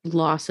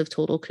 loss of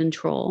total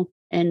control.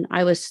 And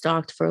I was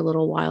stalked for a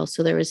little while.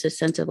 So there was a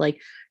sense of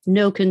like,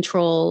 no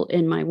control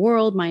in my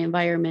world, my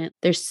environment.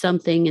 There's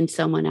something in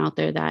someone out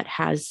there that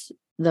has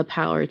the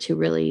power to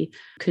really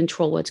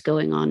control what's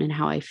going on and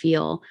how I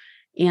feel.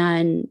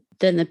 And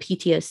then the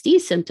PTSD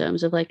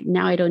symptoms of like,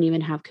 now I don't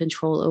even have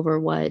control over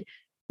what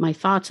my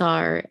thoughts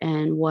are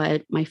and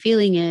what my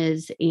feeling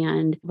is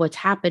and what's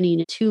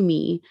happening to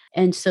me.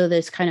 And so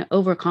this kind of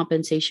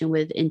overcompensation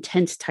with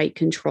intense tight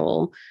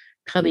control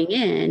coming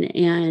in.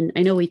 And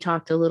I know we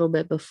talked a little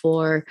bit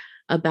before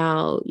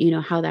about,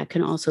 how that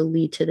can also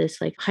lead to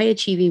this like high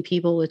achieving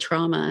people with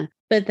trauma,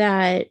 but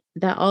that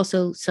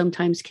also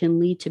sometimes can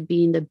lead to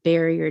being the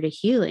barrier to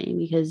healing.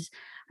 Because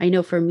I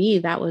know for me,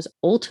 that was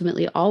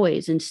ultimately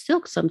always, and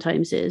still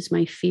sometimes is,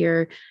 my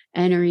fear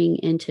entering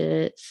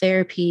into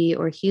therapy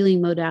or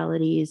healing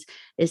modalities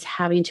is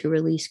having to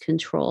release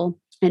control.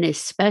 And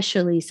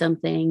especially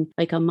something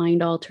like a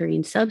mind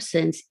altering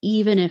substance,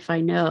 even if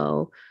I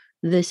know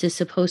this is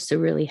supposed to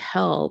really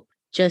help,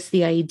 just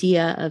the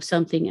idea of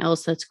something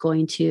else that's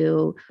going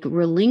to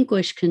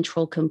relinquish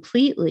control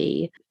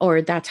completely,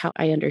 or that's how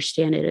I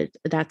understand it.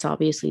 That's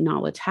obviously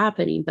not what's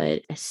happening,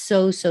 but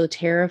so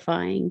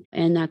terrifying.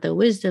 And that the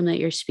wisdom that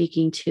you're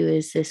speaking to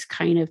is this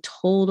kind of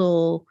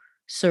total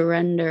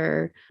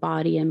surrender,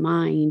 body and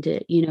mind,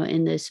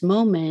 in this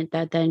moment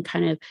that then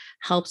kind of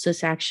helps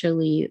us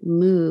actually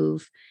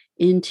move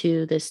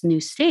into this new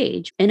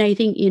stage. And I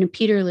think,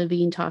 Peter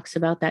Levine talks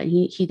about that.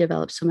 He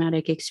developed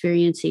somatic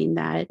experiencing,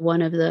 that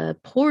one of the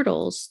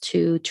portals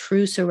to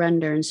true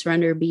surrender, and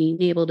surrender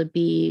being able to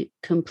be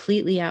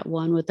completely at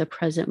one with the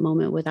present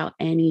moment without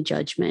any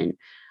judgment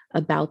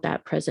about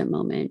that present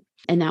moment.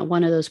 And that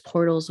one of those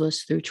portals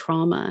was through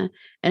trauma.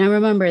 And I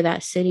remember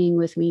that sitting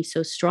with me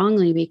so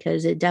strongly,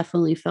 because it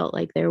definitely felt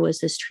like there was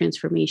this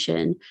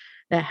transformation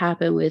that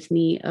happened with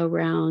me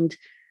around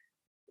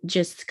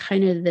just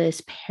kind of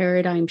this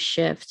paradigm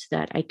shift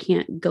that I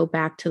can't go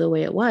back to the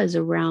way it was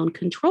around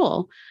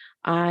control.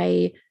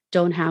 I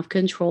don't have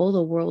control.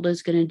 The world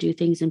is going to do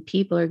things and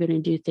people are going to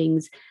do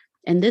things.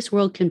 And this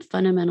world can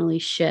fundamentally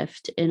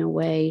shift in a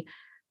way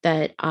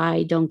that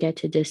I don't get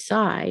to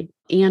decide.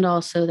 And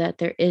also that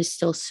there is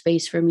still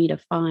space for me to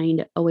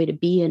find a way to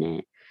be in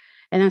it.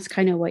 And that's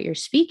kind of what you're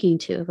speaking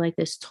to, of like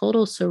this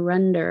total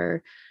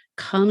surrender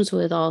comes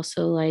with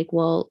also like,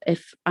 well,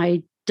 if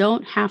I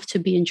don't have to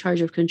be in charge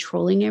of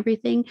controlling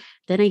everything,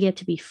 then I get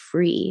to be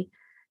free.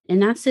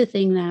 And that's the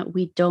thing that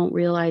we don't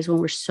realize when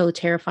we're so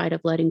terrified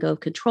of letting go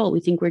of control. We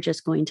think we're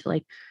just going to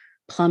like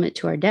plummet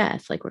to our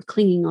death, like we're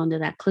clinging onto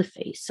that cliff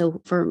face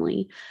so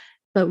firmly.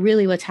 But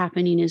really what's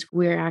happening is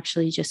we're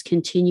actually just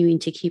continuing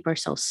to keep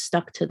ourselves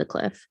stuck to the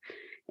cliff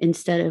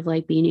instead of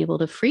like being able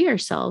to free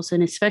ourselves.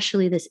 And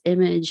especially this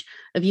image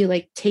of you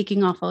like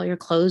taking off all your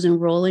clothes and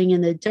rolling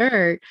in the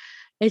dirt.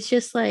 It's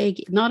just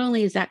like, not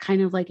only is that kind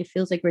of like, it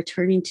feels like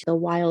returning to the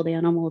wild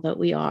animal that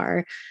we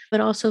are, but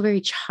also very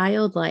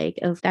childlike,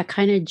 of that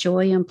kind of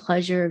joy and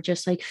pleasure of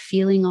just like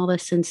feeling all the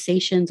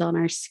sensations on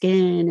our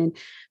skin and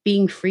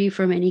being free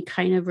from any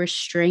kind of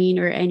restraint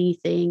or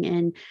anything,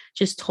 and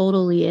just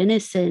totally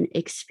innocent,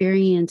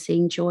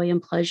 experiencing joy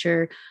and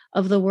pleasure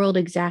of the world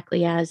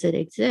exactly as it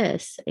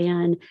exists.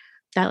 And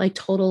that like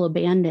total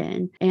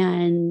abandon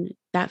and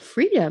that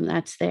freedom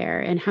that's there,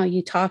 and how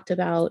you talked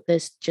about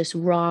this just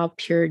raw,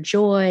 pure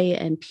joy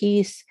and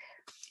peace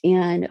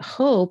and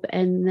hope.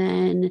 And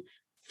then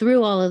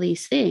through all of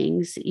these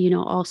things,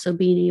 also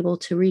being able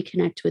to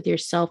reconnect with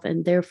yourself,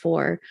 and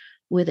therefore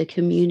with a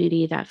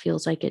community that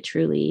feels like it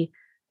truly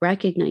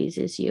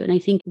recognizes you. And I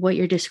think what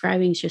you're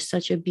describing is just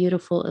such a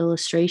beautiful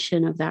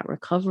illustration of that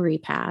recovery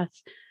path,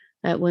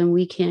 that when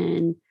we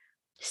can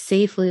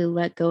safely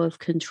let go of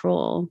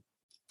control.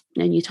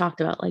 And you talked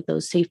about like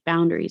those safe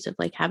boundaries of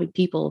like having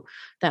people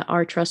that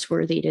are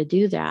trustworthy to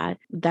do that,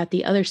 that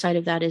the other side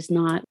of that is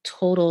not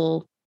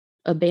total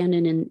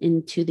abandon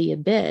into the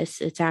abyss.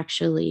 It's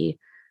actually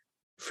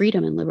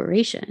freedom and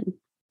liberation.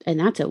 And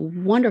that's a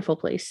wonderful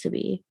place to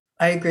be.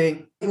 I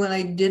agree. When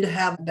I did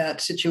have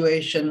that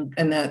situation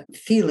and that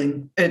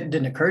feeling, it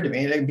didn't occur to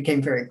me. It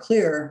became very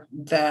clear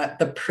that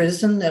the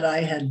prison that I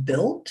had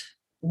built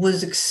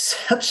was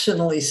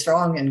exceptionally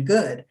strong and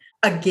good.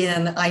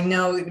 Again, I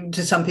know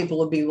to some people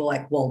would be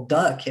like, well,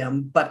 duh,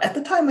 Kim. But at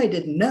the time I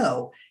didn't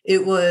know.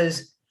 It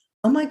was,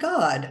 oh my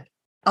God,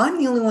 I'm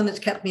the only one that's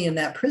kept me in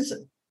that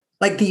prison.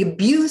 Like the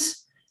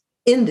abuse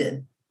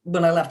ended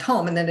when I left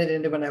home, and then it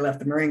ended when I left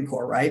the Marine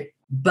Corps, right?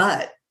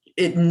 But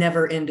it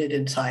never ended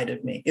inside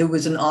of me. It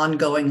was an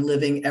ongoing,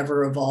 living,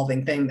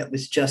 ever-evolving thing that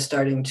was just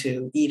starting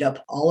to eat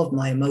up all of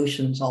my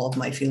emotions, all of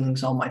my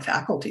feelings, all my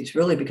faculties,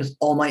 really, because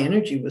all my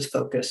energy was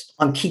focused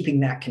on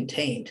keeping that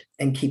contained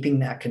and keeping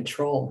that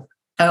control.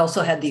 I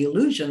also had the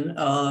illusion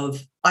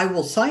of, I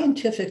will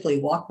scientifically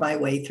walk my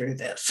way through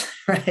this,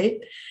 right?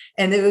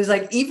 And it was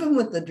like, even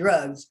with the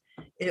drugs,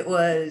 it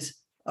was,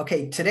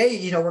 okay,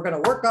 today, we're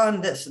going to work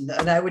on this.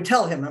 And I would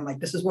tell him, I'm like,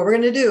 this is what we're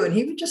going to do. And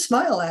he would just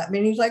smile at me.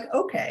 And he's like,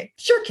 okay,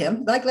 sure,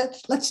 Kim, like,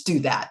 let's do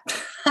that.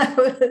 I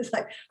was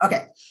like,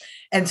 okay.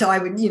 And so I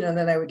would,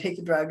 then I would take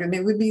the drug, and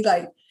it would be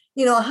like,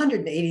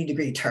 180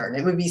 degree turn.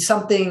 It would be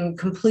something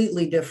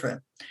completely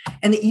different.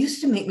 And it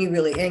used to make me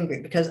really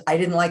angry because I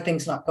didn't like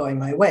things not going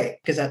my way,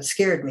 because that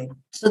scared me.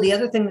 So the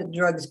other thing that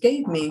drugs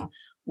gave me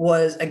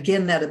was,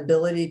 again, that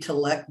ability to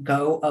let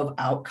go of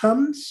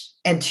outcomes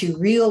and to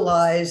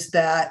realize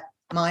that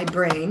My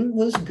brain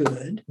was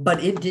good,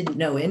 but it didn't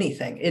know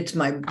anything. It's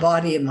my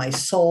body and my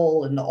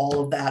soul and all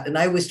of that. And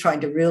I was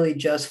trying to really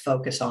just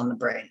focus on the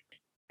brain.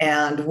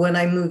 And when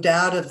I moved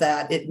out of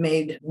that,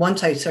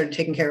 once I started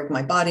taking care of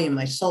my body and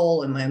my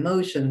soul and my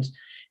emotions,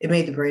 it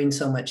made the brain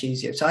so much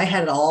easier. So I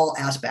had it all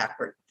ass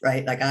backward,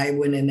 right? Like I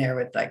went in there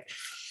with like,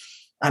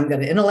 I'm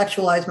going to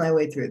intellectualize my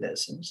way through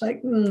this. And it's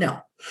like,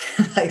 no,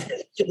 like,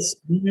 it's just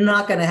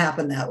not going to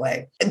happen that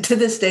way. And to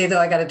this day, though,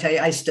 I got to tell you,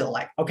 I still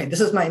like, okay,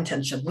 this is my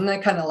intention. And I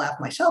kind of laugh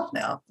myself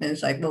now. And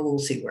it's like, well, we'll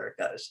see where it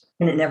goes.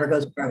 And it never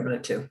goes where I'm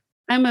going to.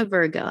 I'm a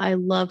Virgo. I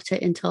love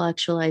to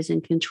intellectualize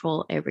and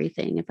control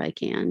everything if I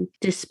can,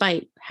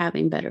 despite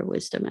having better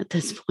wisdom at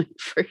this point,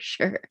 for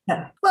sure.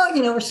 Yeah. Well,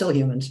 we're still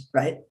humans,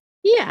 right?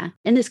 Yeah.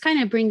 And this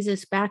kind of brings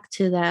us back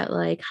to that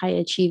like high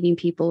achieving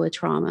people with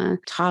trauma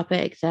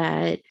topic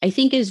that I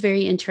think is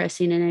very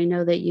interesting. And I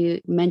know that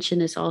you mentioned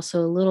this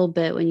also a little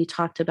bit when you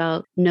talked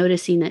about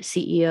noticing that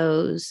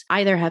CEOs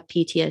either have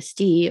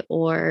PTSD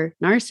or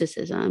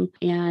narcissism,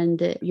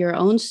 and your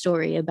own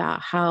story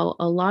about how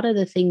a lot of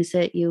the things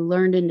that you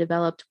learned and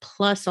developed,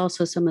 plus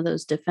also some of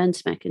those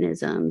defense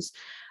mechanisms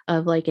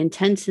of like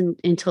intense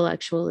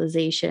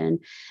intellectualization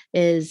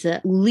is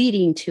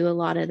leading to a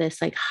lot of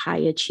this like high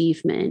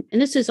achievement.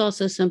 And this is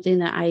also something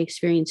that I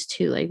experienced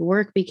too. Like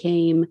work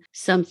became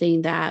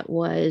something that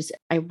was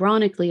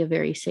ironically a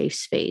very safe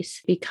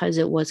space because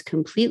it was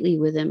completely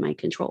within my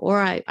control, or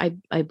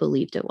I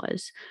believed it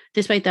was.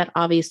 Despite that,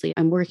 obviously,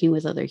 I'm working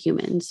with other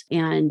humans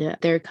and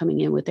they're coming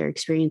in with their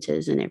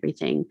experiences and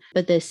everything.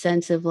 But this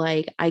sense of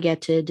like, I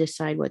get to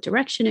decide what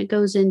direction it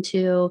goes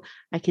into.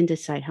 I can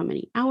decide how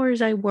many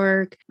hours I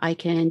work. I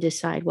can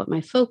decide what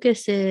my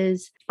focus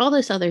is, all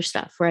this other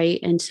stuff, right?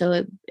 And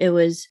so it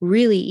was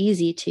really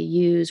easy to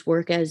use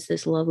work as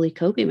this lovely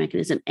coping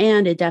mechanism.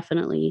 And it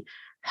definitely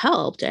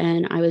helped.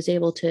 And I was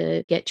able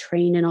to get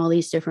trained in all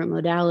these different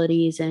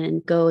modalities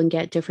and go and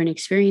get different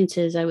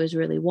experiences I was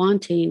really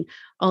wanting.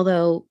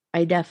 Although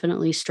I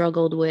definitely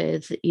struggled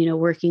with,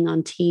 working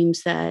on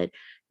teams that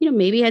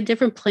maybe had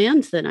different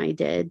plans than I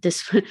did.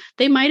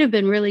 They might have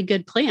been really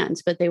good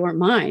plans, but they weren't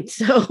mine.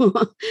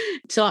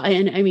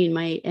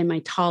 My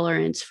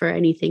tolerance for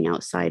anything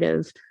outside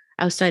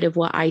of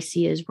what I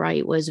see as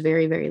right was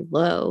very, very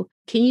low.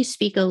 Can you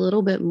speak a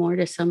little bit more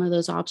to some of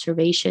those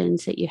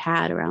observations that you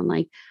had around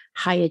like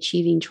high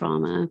achieving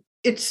trauma?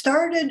 It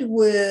started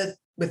with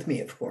me,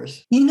 of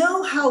course. You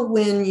know how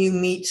when you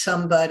meet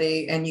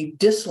somebody and you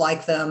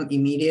dislike them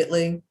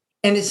immediately,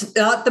 and it's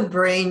not the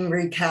brain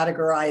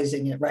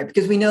recategorizing it, right?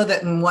 Because we know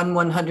that in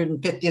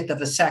 1/150th of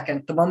a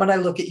second, the moment I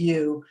look at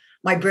you,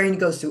 my brain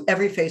goes through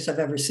every face I've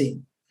ever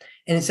seen.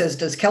 And it says,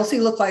 does Kelsey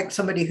look like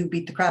somebody who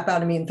beat the crap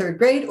out of me in third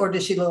grade, or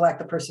does she look like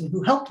the person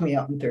who helped me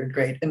out in third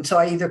grade? And so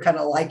I either kind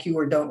of like you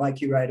or don't like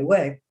you right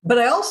away. But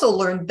I also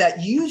learned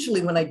that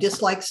usually when I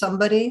dislike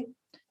somebody,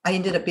 I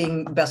ended up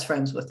being best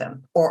friends with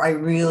them, or I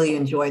really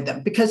enjoyed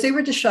them because they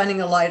were just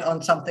shining a light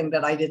on something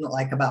that I didn't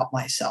like about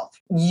myself.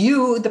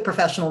 You, the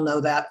professional,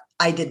 know that.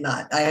 I did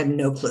not. I had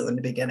no clue in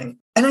the beginning.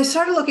 And I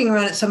started looking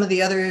around at some of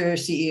the other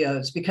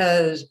CEOs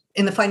because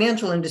in the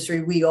financial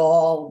industry, we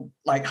all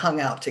like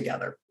hung out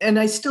together. And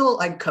I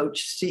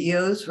coach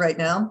CEOs right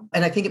now.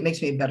 And I think it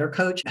makes me a better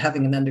coach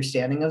having an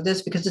understanding of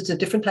this because it's a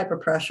different type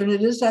of pressure. And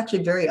it is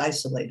actually very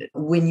isolated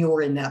when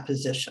you're in that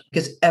position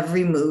because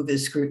every move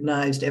is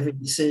scrutinized, every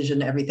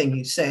decision, everything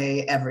you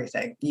say,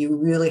 everything. You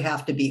really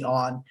have to be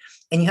on.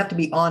 And you have to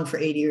be on for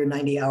 80 or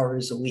 90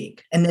 hours a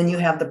week. And then you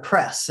have the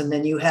press, and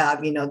then you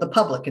have, the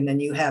public, and then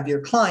you have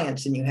your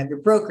clients, and you have your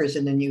brokers,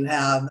 and then you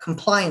have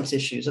compliance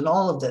issues and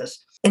all of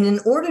this. And in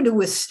order to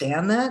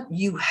withstand that,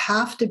 you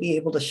have to be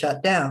able to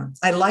shut down.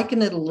 I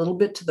liken it a little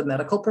bit to the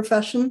medical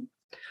profession.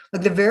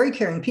 Like they're very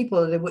caring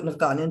people, they wouldn't have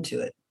gone into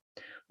it.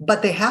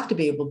 But they have to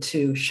be able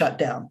to shut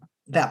down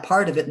that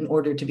part of it in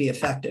order to be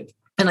effective.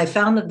 And I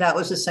found that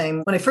was the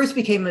same. When I first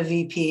became a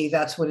VP,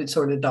 that's when it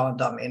sort of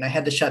dawned on me. And I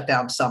had to shut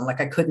down some, like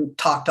I couldn't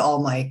talk to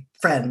all my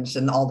friends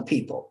and all the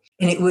people.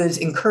 And it was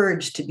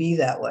encouraged to be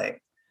that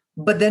way.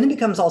 But then it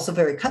becomes also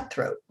very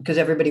cutthroat because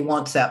everybody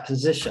wants that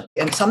position.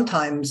 And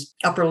sometimes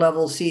upper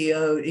level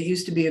CEO, it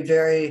used to be a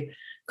very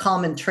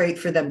common trait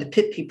for them to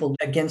pit people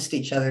against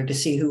each other to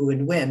see who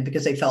would win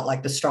because they felt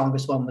like the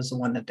strongest one was the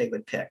one that they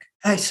would pick.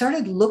 I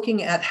started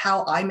looking at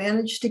how I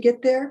managed to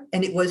get there,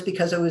 and it was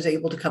because I was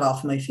able to cut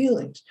off my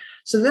feelings.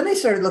 So then I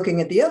started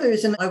looking at the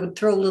others, and I would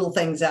throw little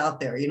things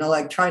out there,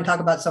 like try and talk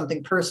about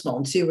something personal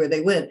and see where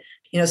they went.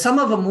 Some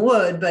of them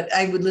would, but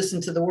I would listen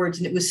to the words,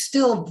 and it was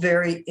still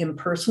very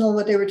impersonal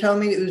what they were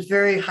telling me. It was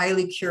very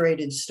highly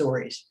curated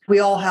stories. We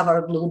all have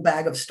our little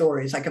bag of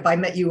stories. Like if I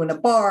met you in a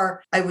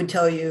bar, I would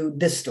tell you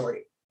this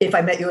story. If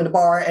I met you in a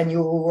bar and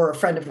you were a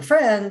friend of a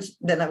friend's,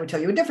 then I would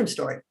tell you a different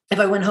story. If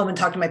I went home and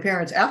talked to my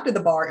parents after the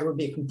bar, it would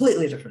be a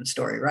completely different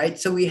story, right?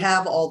 So we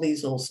have all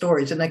these little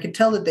stories, and I could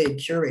tell that they had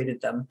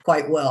curated them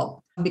quite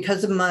well.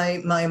 Because of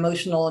my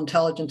emotional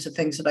intelligence and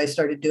things that I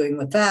started doing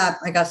with that,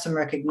 I got some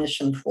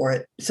recognition for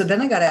it. So then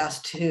I got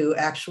asked to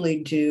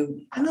actually do,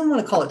 I don't want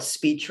to call it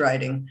speech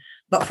writing,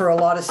 But for a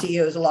lot of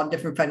CEOs, a lot of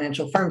different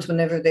financial firms,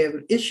 whenever they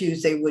have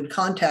issues, they would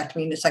contact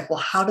me. And it's like, well,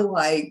 how do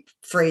I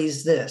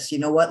phrase this?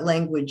 What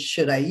language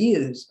should I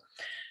use?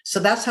 So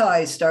that's how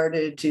I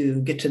started to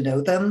get to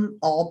know them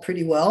all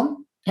pretty well.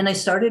 And I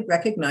started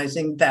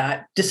recognizing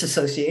that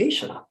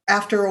disassociation.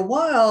 After a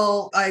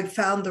while, I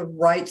found the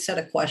right set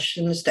of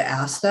questions to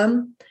ask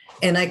them.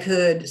 And I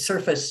could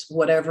surface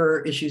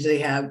whatever issues they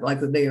had,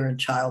 like when they were in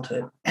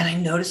childhood. And I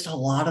noticed a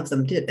lot of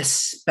them did,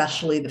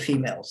 especially the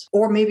females.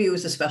 Or maybe it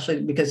was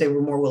especially because they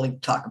were more willing to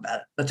talk about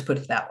it. Let's put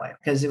it that way,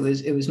 because it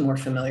was more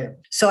familiar.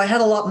 So I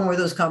had a lot more of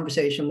those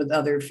conversations with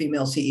other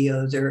female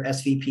CEOs or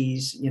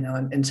SVPs,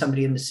 and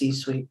somebody in the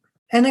C-suite.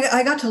 And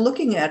I got to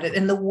looking at it,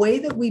 and the way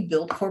that we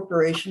build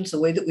corporations, the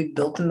way that we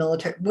built the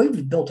military, the way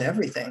we've built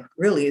everything,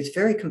 really, it's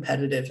very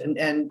competitive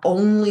and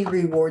only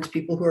rewards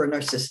people who are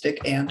narcissistic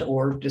and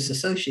or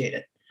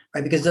disassociated,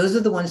 right? Because those are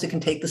the ones that can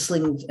take the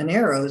slings and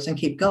arrows and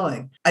keep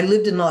going. I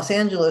lived in Los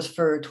Angeles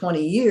for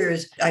 20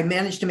 years. I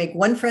managed to make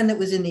one friend that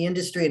was in the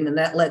industry, and then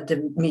that led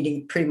to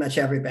meeting pretty much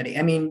everybody.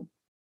 I mean,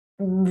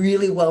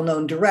 really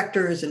well-known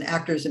directors and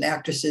actors and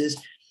actresses.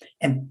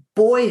 And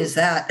boy, is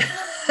that...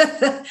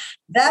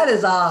 that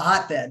is a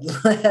hotbed,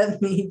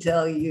 let me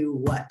tell you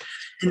what.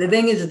 And the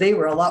thing is, they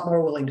were a lot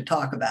more willing to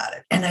talk about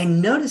it. And I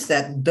noticed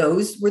that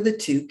those were the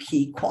two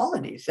key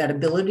qualities, that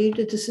ability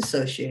to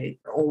disassociate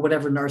or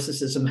whatever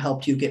narcissism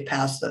helped you get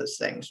past those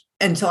things.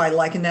 And so I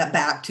likened that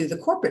back to the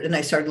corporate, and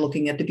I started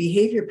looking at the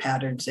behavior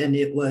patterns, and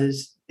it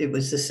was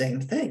the same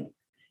thing.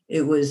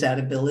 It was that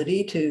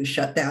ability to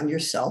shut down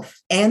yourself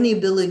and the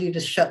ability to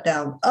shut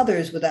down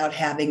others without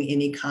having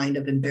any kind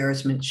of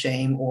embarrassment,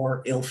 shame,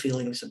 or ill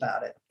feelings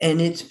about it.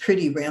 And it's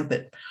pretty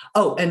rampant.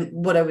 Oh, and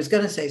what I was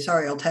going to say,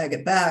 sorry, I'll tag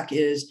it back,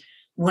 is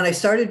when I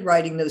started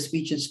writing those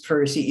speeches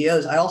for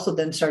CEOs, I also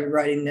then started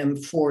writing them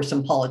for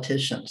some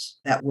politicians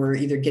that were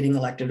either getting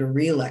elected or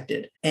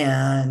reelected.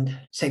 And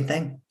same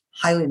thing,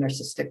 highly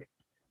narcissistic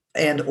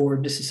and or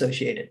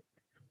disassociated.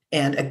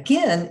 And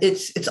again,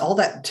 it's all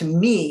that, to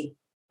me,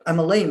 I'm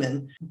a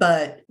layman,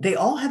 but they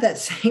all have that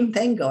same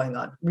thing going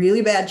on,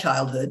 really bad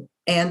childhood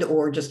and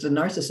or just a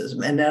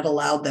narcissism. And that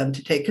allowed them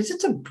to take, because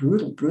it's a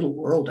brutal, brutal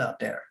world out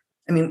there.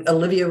 I mean,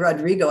 Olivia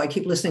Rodrigo, I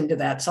keep listening to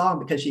that song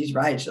because she's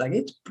right. She's like,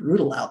 it's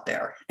brutal out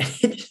there.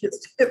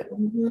 It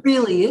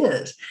really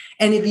is.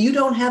 And if you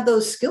don't have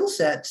those skill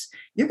sets,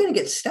 you're going to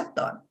get stepped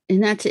on.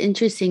 And that's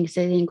interesting, because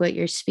I think what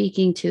you're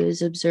speaking to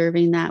is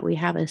observing that we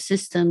have a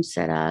system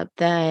set up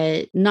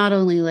that not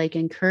only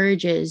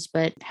encourages,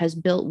 but has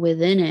built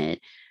within it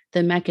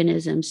the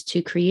mechanisms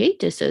to create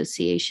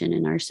dissociation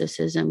and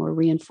narcissism or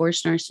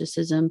reinforce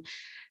narcissism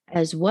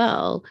as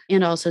well,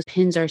 and also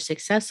pins our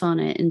success on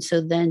it. And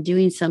so then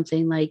doing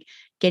something like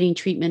getting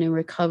treatment and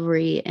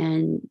recovery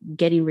and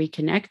getting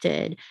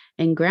reconnected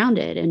and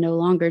grounded and no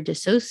longer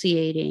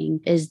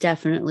dissociating is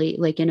definitely,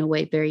 in a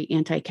way, very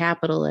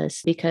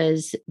anti-capitalist,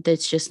 because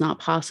that's just not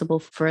possible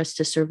for us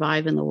to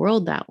survive in the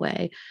world that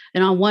way.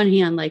 And on one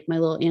hand, my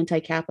little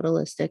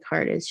anti-capitalistic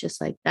heart is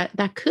just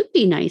that could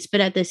be nice,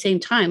 but at the same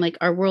time,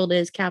 our world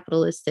is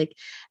capitalistic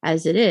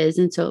as it is.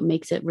 And so it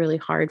makes it really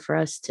hard for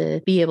us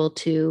to be able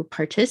to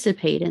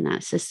participate in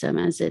that system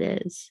as it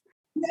is.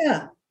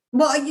 Yeah.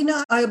 Well,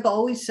 I've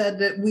always said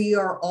that we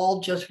are all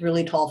just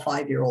really tall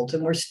 5-year-olds,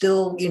 and we're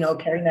still,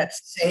 carrying that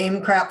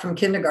same crap from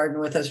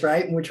kindergarten with us,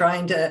 right? And we're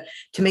trying to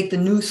make the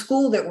new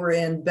school that we're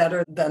in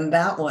better than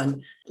that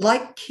one.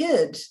 Like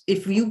kids,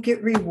 if you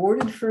get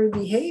rewarded for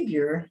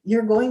behavior,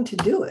 you're going to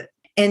do it.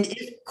 And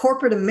if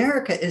corporate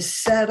America is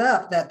set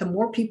up that the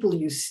more people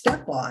you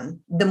step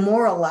on, the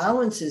more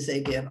allowances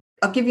they give.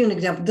 I'll give you an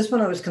example. This one,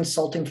 I was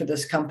consulting for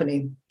this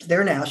company.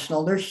 They're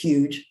national, they're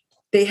huge.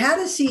 They had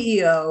a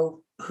CEO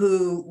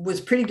who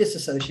was pretty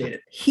disassociated.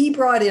 He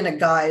brought in a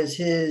guy as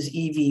his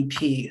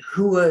EVP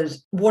who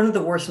was one of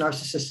the worst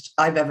narcissists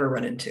I've ever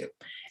run into.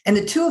 And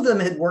the two of them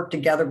had worked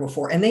together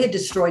before, and they had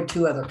destroyed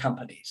 2 other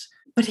companies.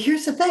 But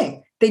here's the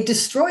thing. They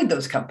destroyed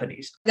those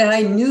companies. And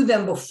I knew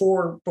them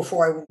before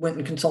I went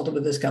and consulted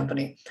with this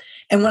company.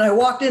 And when I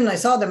walked in and I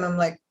saw them, I'm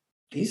like,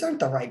 these aren't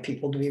the right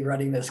people to be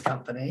running this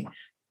company.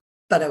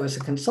 But I was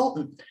a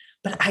consultant.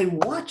 But I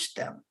watched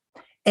them.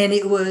 And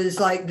it was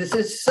like this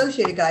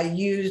associated guy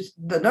used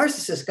the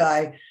narcissist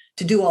guy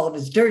to do all of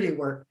his dirty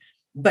work,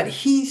 but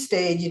he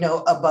stayed,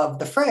 above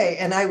the fray.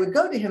 And I would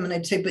go to him and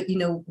I'd say, but,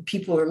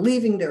 people are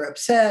leaving, they're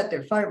upset,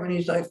 they're fighting. And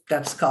he's like,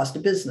 that's the cost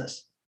of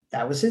business.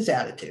 That was his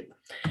attitude.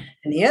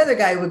 And the other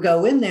guy would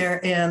go in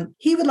there and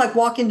he would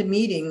walk into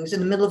meetings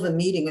in the middle of a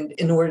meeting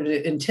in order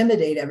to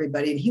intimidate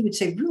everybody. And he would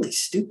say really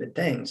stupid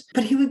things,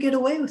 but he would get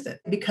away with it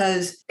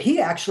because he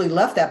actually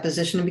left that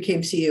position and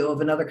became CEO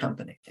of another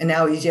company. And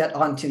now he's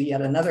on to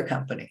yet another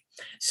company.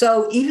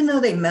 So even though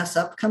they mess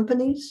up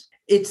companies,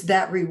 it's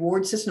that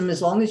reward system.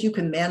 As long as you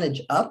can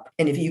manage up,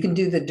 and if you can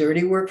do the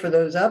dirty work for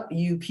those up,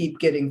 you keep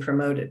getting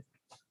promoted.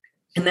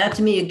 And that,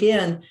 to me,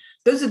 again,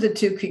 those are the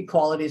two key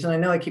qualities. And I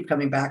know I keep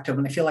coming back to them,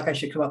 and I feel like I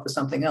should come up with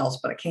something else,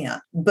 but I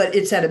can't. But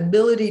it's that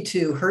ability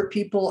to hurt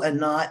people and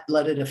not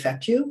let it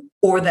affect you,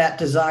 or that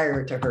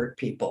desire to hurt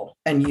people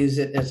and use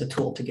it as a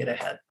tool to get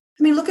ahead.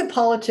 I mean, look at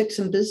politics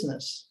and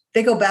business.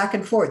 They go back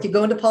and forth. You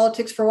go into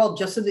politics for a while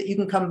just so that you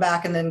can come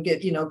back and then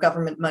get,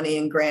 government money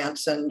and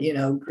grants and,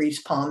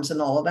 grease palms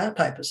and all of that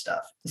type of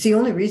stuff. It's the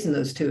only reason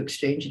those two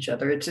exchange each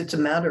other. It's a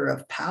matter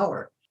of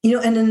power.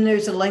 And then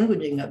there's a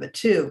languaging of it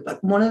too.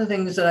 But one of the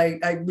things that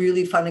I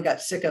really finally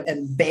got sick of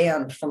and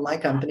banned from my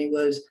company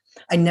was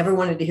I never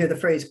wanted to hear the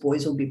phrase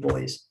boys will be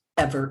boys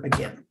ever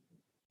again.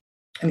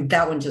 I mean,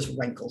 that one just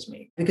rankles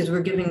me because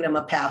we're giving them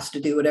a pass to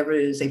do whatever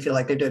it is they feel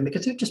like they're doing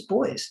because they're just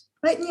boys,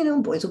 right?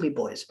 Boys will be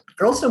boys.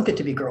 Girls don't get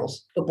to be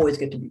girls, but boys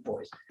get to be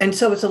boys. And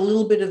so it's a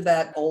little bit of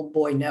that old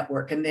boy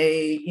network. And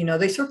they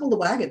circle the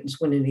wagons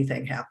when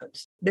anything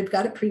happens. They've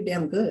got it pretty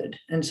damn good.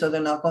 And so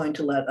they're not going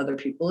to let other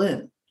people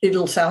in.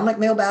 It'll sound like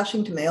male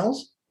bashing to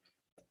males.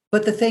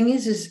 But the thing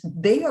is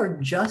they are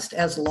just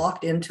as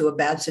locked into a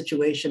bad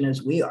situation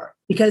as we are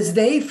because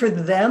for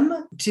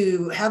them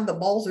to have the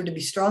balls or to be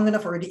strong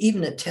enough or to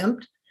even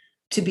attempt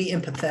to be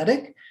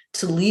empathetic,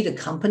 to lead a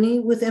company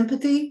with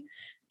empathy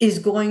is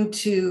going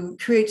to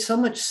create so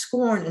much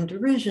scorn and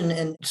derision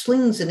and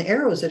slings and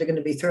arrows that are going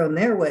to be thrown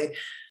their way.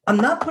 I'm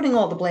not putting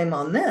all the blame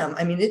on them.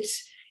 I mean,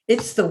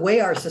 it's the way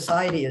our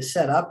society is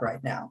set up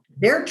right now.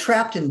 They're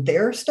trapped in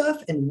their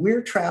stuff and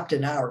we're trapped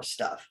in our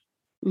stuff.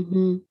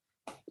 Mm-hmm.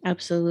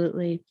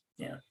 Absolutely.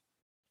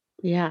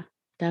 Yeah,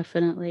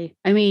 definitely.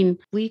 I mean,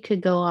 we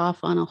could go off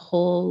on a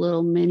whole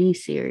little mini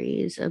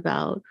series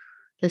about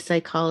the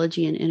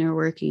psychology and inner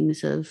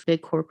workings of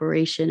big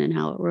corporation and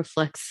how it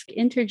reflects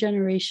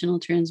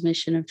intergenerational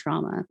transmission of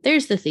trauma.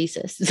 There's the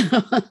thesis.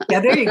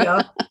 Yeah, there you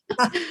go.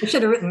 I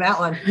should have written that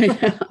one.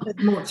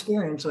 More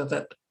experience with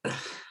it.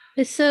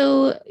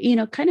 So,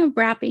 kind of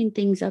wrapping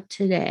things up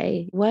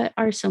today, what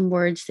are some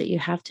words that you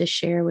have to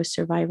share with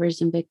survivors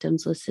and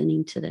victims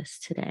listening to this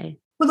today?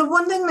 Well, the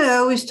one thing that I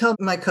always tell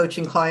my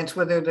coaching clients,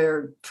 whether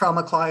they're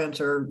trauma clients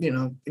or,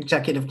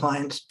 executive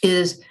clients,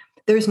 is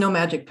there's no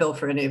magic pill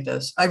for any of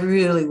this. I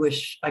really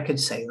wish I could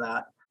say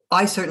that.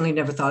 I certainly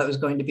never thought it was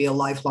going to be a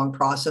lifelong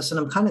process. And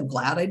I'm kind of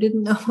glad I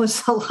didn't know it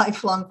was a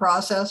lifelong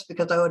process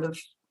because I would have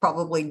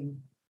probably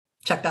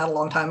checked out a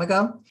long time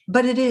ago.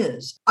 But it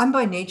is. I'm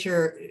by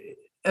nature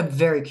a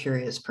very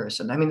curious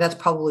person. I mean, that's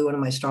probably one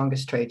of my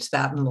strongest traits,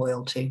 that and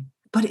loyalty.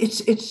 But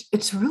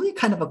it's really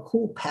kind of a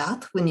cool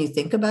path when you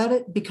think about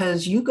it,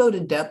 because you go to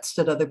depths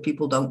that other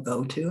people don't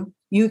go to.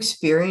 You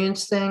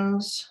experience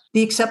things.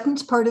 The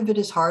acceptance part of it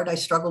is hard. I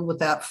struggled with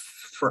that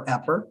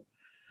forever.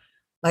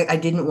 Like I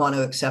didn't want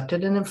to accept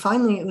it. And then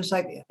finally it was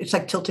like, it's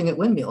like tilting at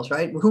windmills,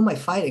 right? Who am I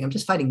fighting? I'm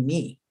just fighting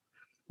me,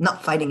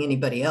 not fighting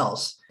anybody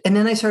else. And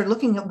then I started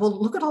looking at, well,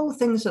 look at all the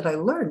things that I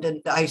learned.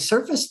 And I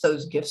surfaced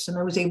those gifts and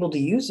I was able to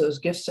use those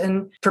gifts.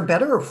 And for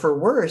better or for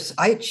worse,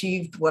 I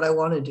achieved what I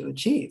wanted to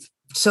achieve.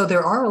 So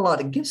there are a lot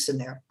of gifts in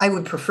there. I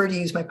would prefer to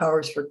use my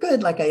powers for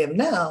good like I am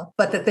now.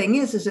 But the thing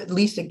is at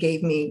least it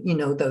gave me,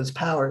 those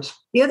powers.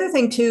 The other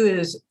thing too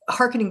is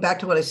hearkening back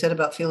to what I said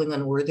about feeling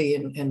unworthy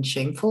and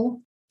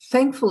shameful.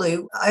 Thankfully,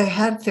 I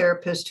had a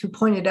therapist who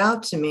pointed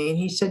out to me, and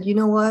he said, you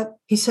know what?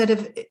 He said,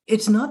 if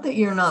it's not that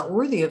you're not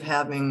worthy of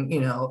having,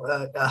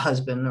 a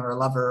husband or a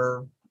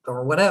lover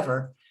or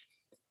whatever,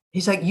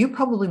 he's like, you're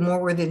probably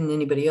more worthy than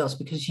anybody else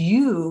because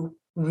you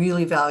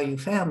really value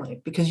family,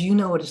 because you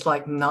know what it's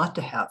like not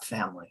to have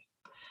family.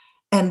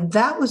 And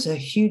that was a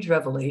huge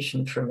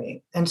revelation for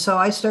me. And so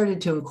I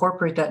started to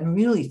incorporate that and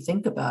really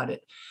think about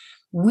it.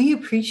 We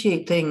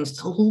appreciate things,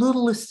 the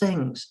littlest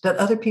things that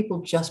other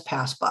people just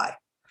pass by,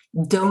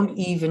 don't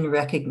even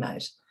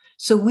recognize.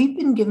 So we've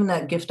been given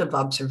that gift of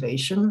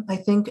observation, I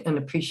think, and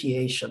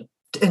appreciation.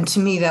 And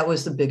to me, that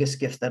was the biggest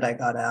gift that I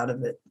got out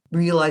of it,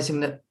 realizing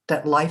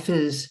that life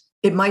is,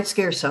 it might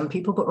scare some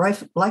people, but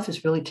life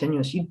is really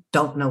tenuous. You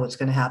don't know what's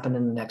going to happen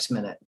in the next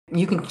minute.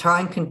 You can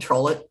try and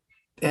control it,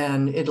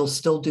 and it'll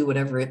still do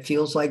whatever it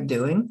feels like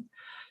doing.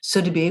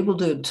 So to be able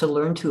to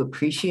learn to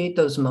appreciate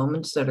those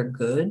moments that are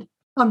good,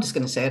 I'm just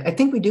going to say it, I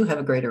think we do have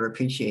a greater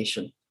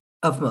appreciation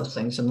of most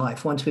things in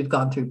life once we've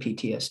gone through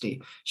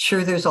PTSD.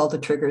 Sure, there's all the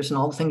triggers and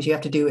all the things you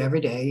have to do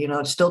every day.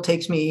 It still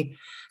takes me,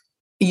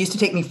 it used to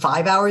take me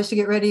 5 hours to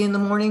get ready in the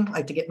morning,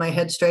 like to get my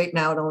head straight.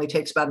 Now it only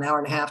takes about an hour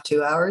and a half,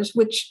 2 hours,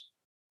 which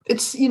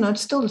it's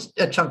still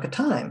a chunk of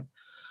time,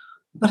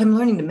 but I'm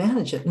learning to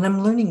manage it and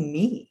I'm learning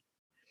me.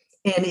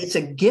 And it's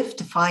a gift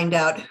to find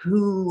out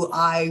who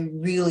I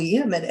really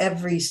am at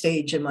every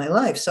stage in my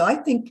life. So I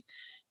think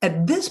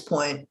at this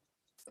point,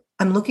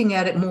 I'm looking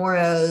at it more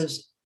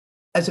as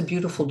a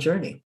beautiful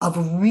journey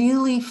of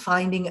really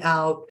finding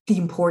out the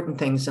important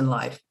things in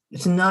life.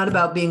 It's not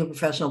about being a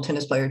professional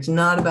tennis player. It's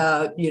not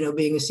about,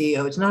 being a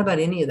CEO. It's not about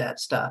any of that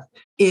stuff.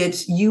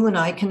 It's you and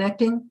I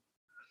connecting.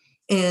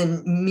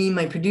 And me,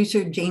 my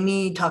producer,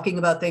 Jamie, talking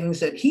about things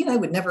that he and I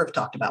would never have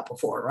talked about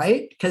before,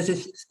 right? Because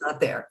it's just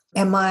not there.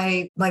 And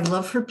my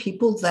love for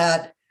people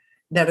that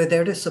are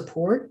there to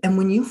support. And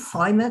when you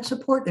find that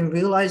support and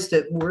realize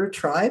that we're a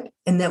tribe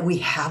and that we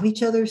have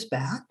each other's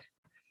back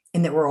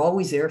and that we're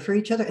always there for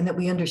each other and that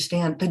we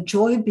understand the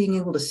joy of being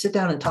able to sit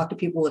down and talk to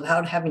people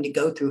without having to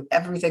go through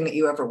everything that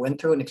you ever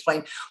went through and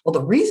explain, well,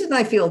 the reason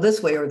I feel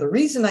this way or the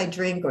reason I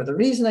drink or the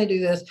reason I do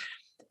this.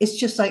 it's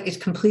just like it's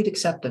complete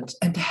acceptance.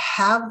 And to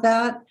have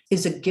that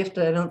is a gift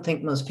that I don't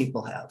think most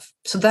people have.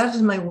 So that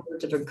is my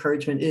words of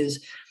encouragement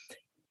is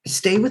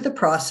stay with the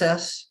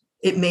process.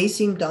 It may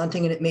seem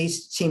daunting and it may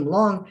seem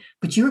long,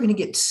 but you're going to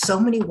get so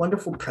many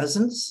wonderful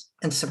presents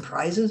and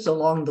surprises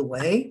along the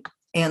way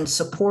and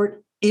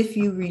support if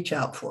you reach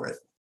out for it.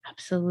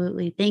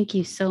 Absolutely. Thank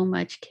you so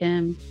much,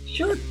 Kim.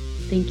 Sure.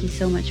 Thank you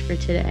so much for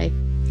today.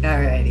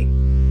 All righty.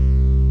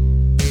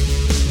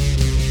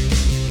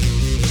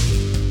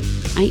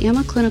 I am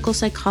a clinical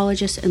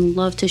psychologist and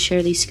love to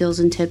share these skills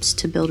and tips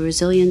to build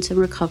resilience and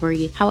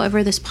recovery.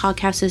 However, this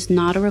podcast is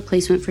not a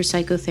replacement for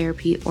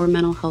psychotherapy or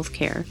mental health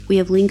care. We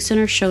have links in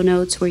our show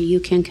notes where you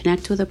can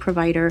connect with a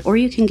provider or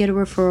you can get a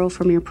referral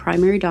from your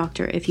primary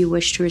doctor if you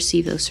wish to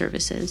receive those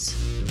services.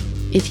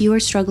 If you are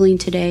struggling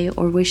today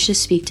or wish to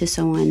speak to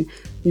someone,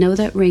 know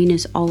that RAINN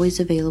is always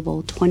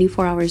available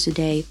 24 hours a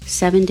day,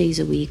 7 days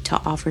a week to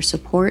offer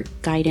support,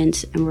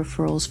 guidance, and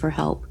referrals for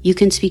help. You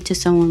can speak to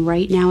someone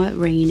right now at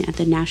RAINN at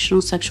the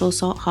National Sexual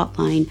Assault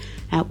Hotline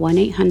at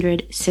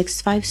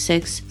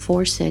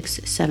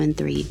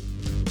 1-800-656-4673.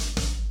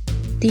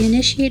 The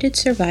Initiated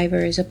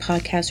Survivor is a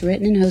podcast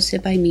written and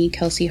hosted by me,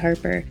 Kelsey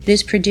Harper. It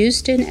is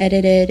produced and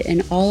edited,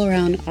 and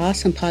all-around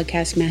awesome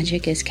podcast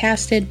magic is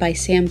casted by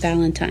Sam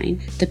Valentine.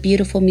 The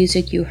beautiful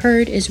music you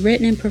heard is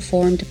written and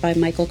performed by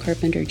Michael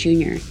Carpenter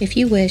Jr. If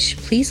you wish,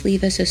 please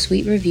leave us a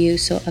sweet review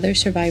so other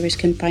survivors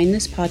can find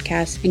this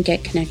podcast and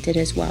get connected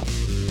as well.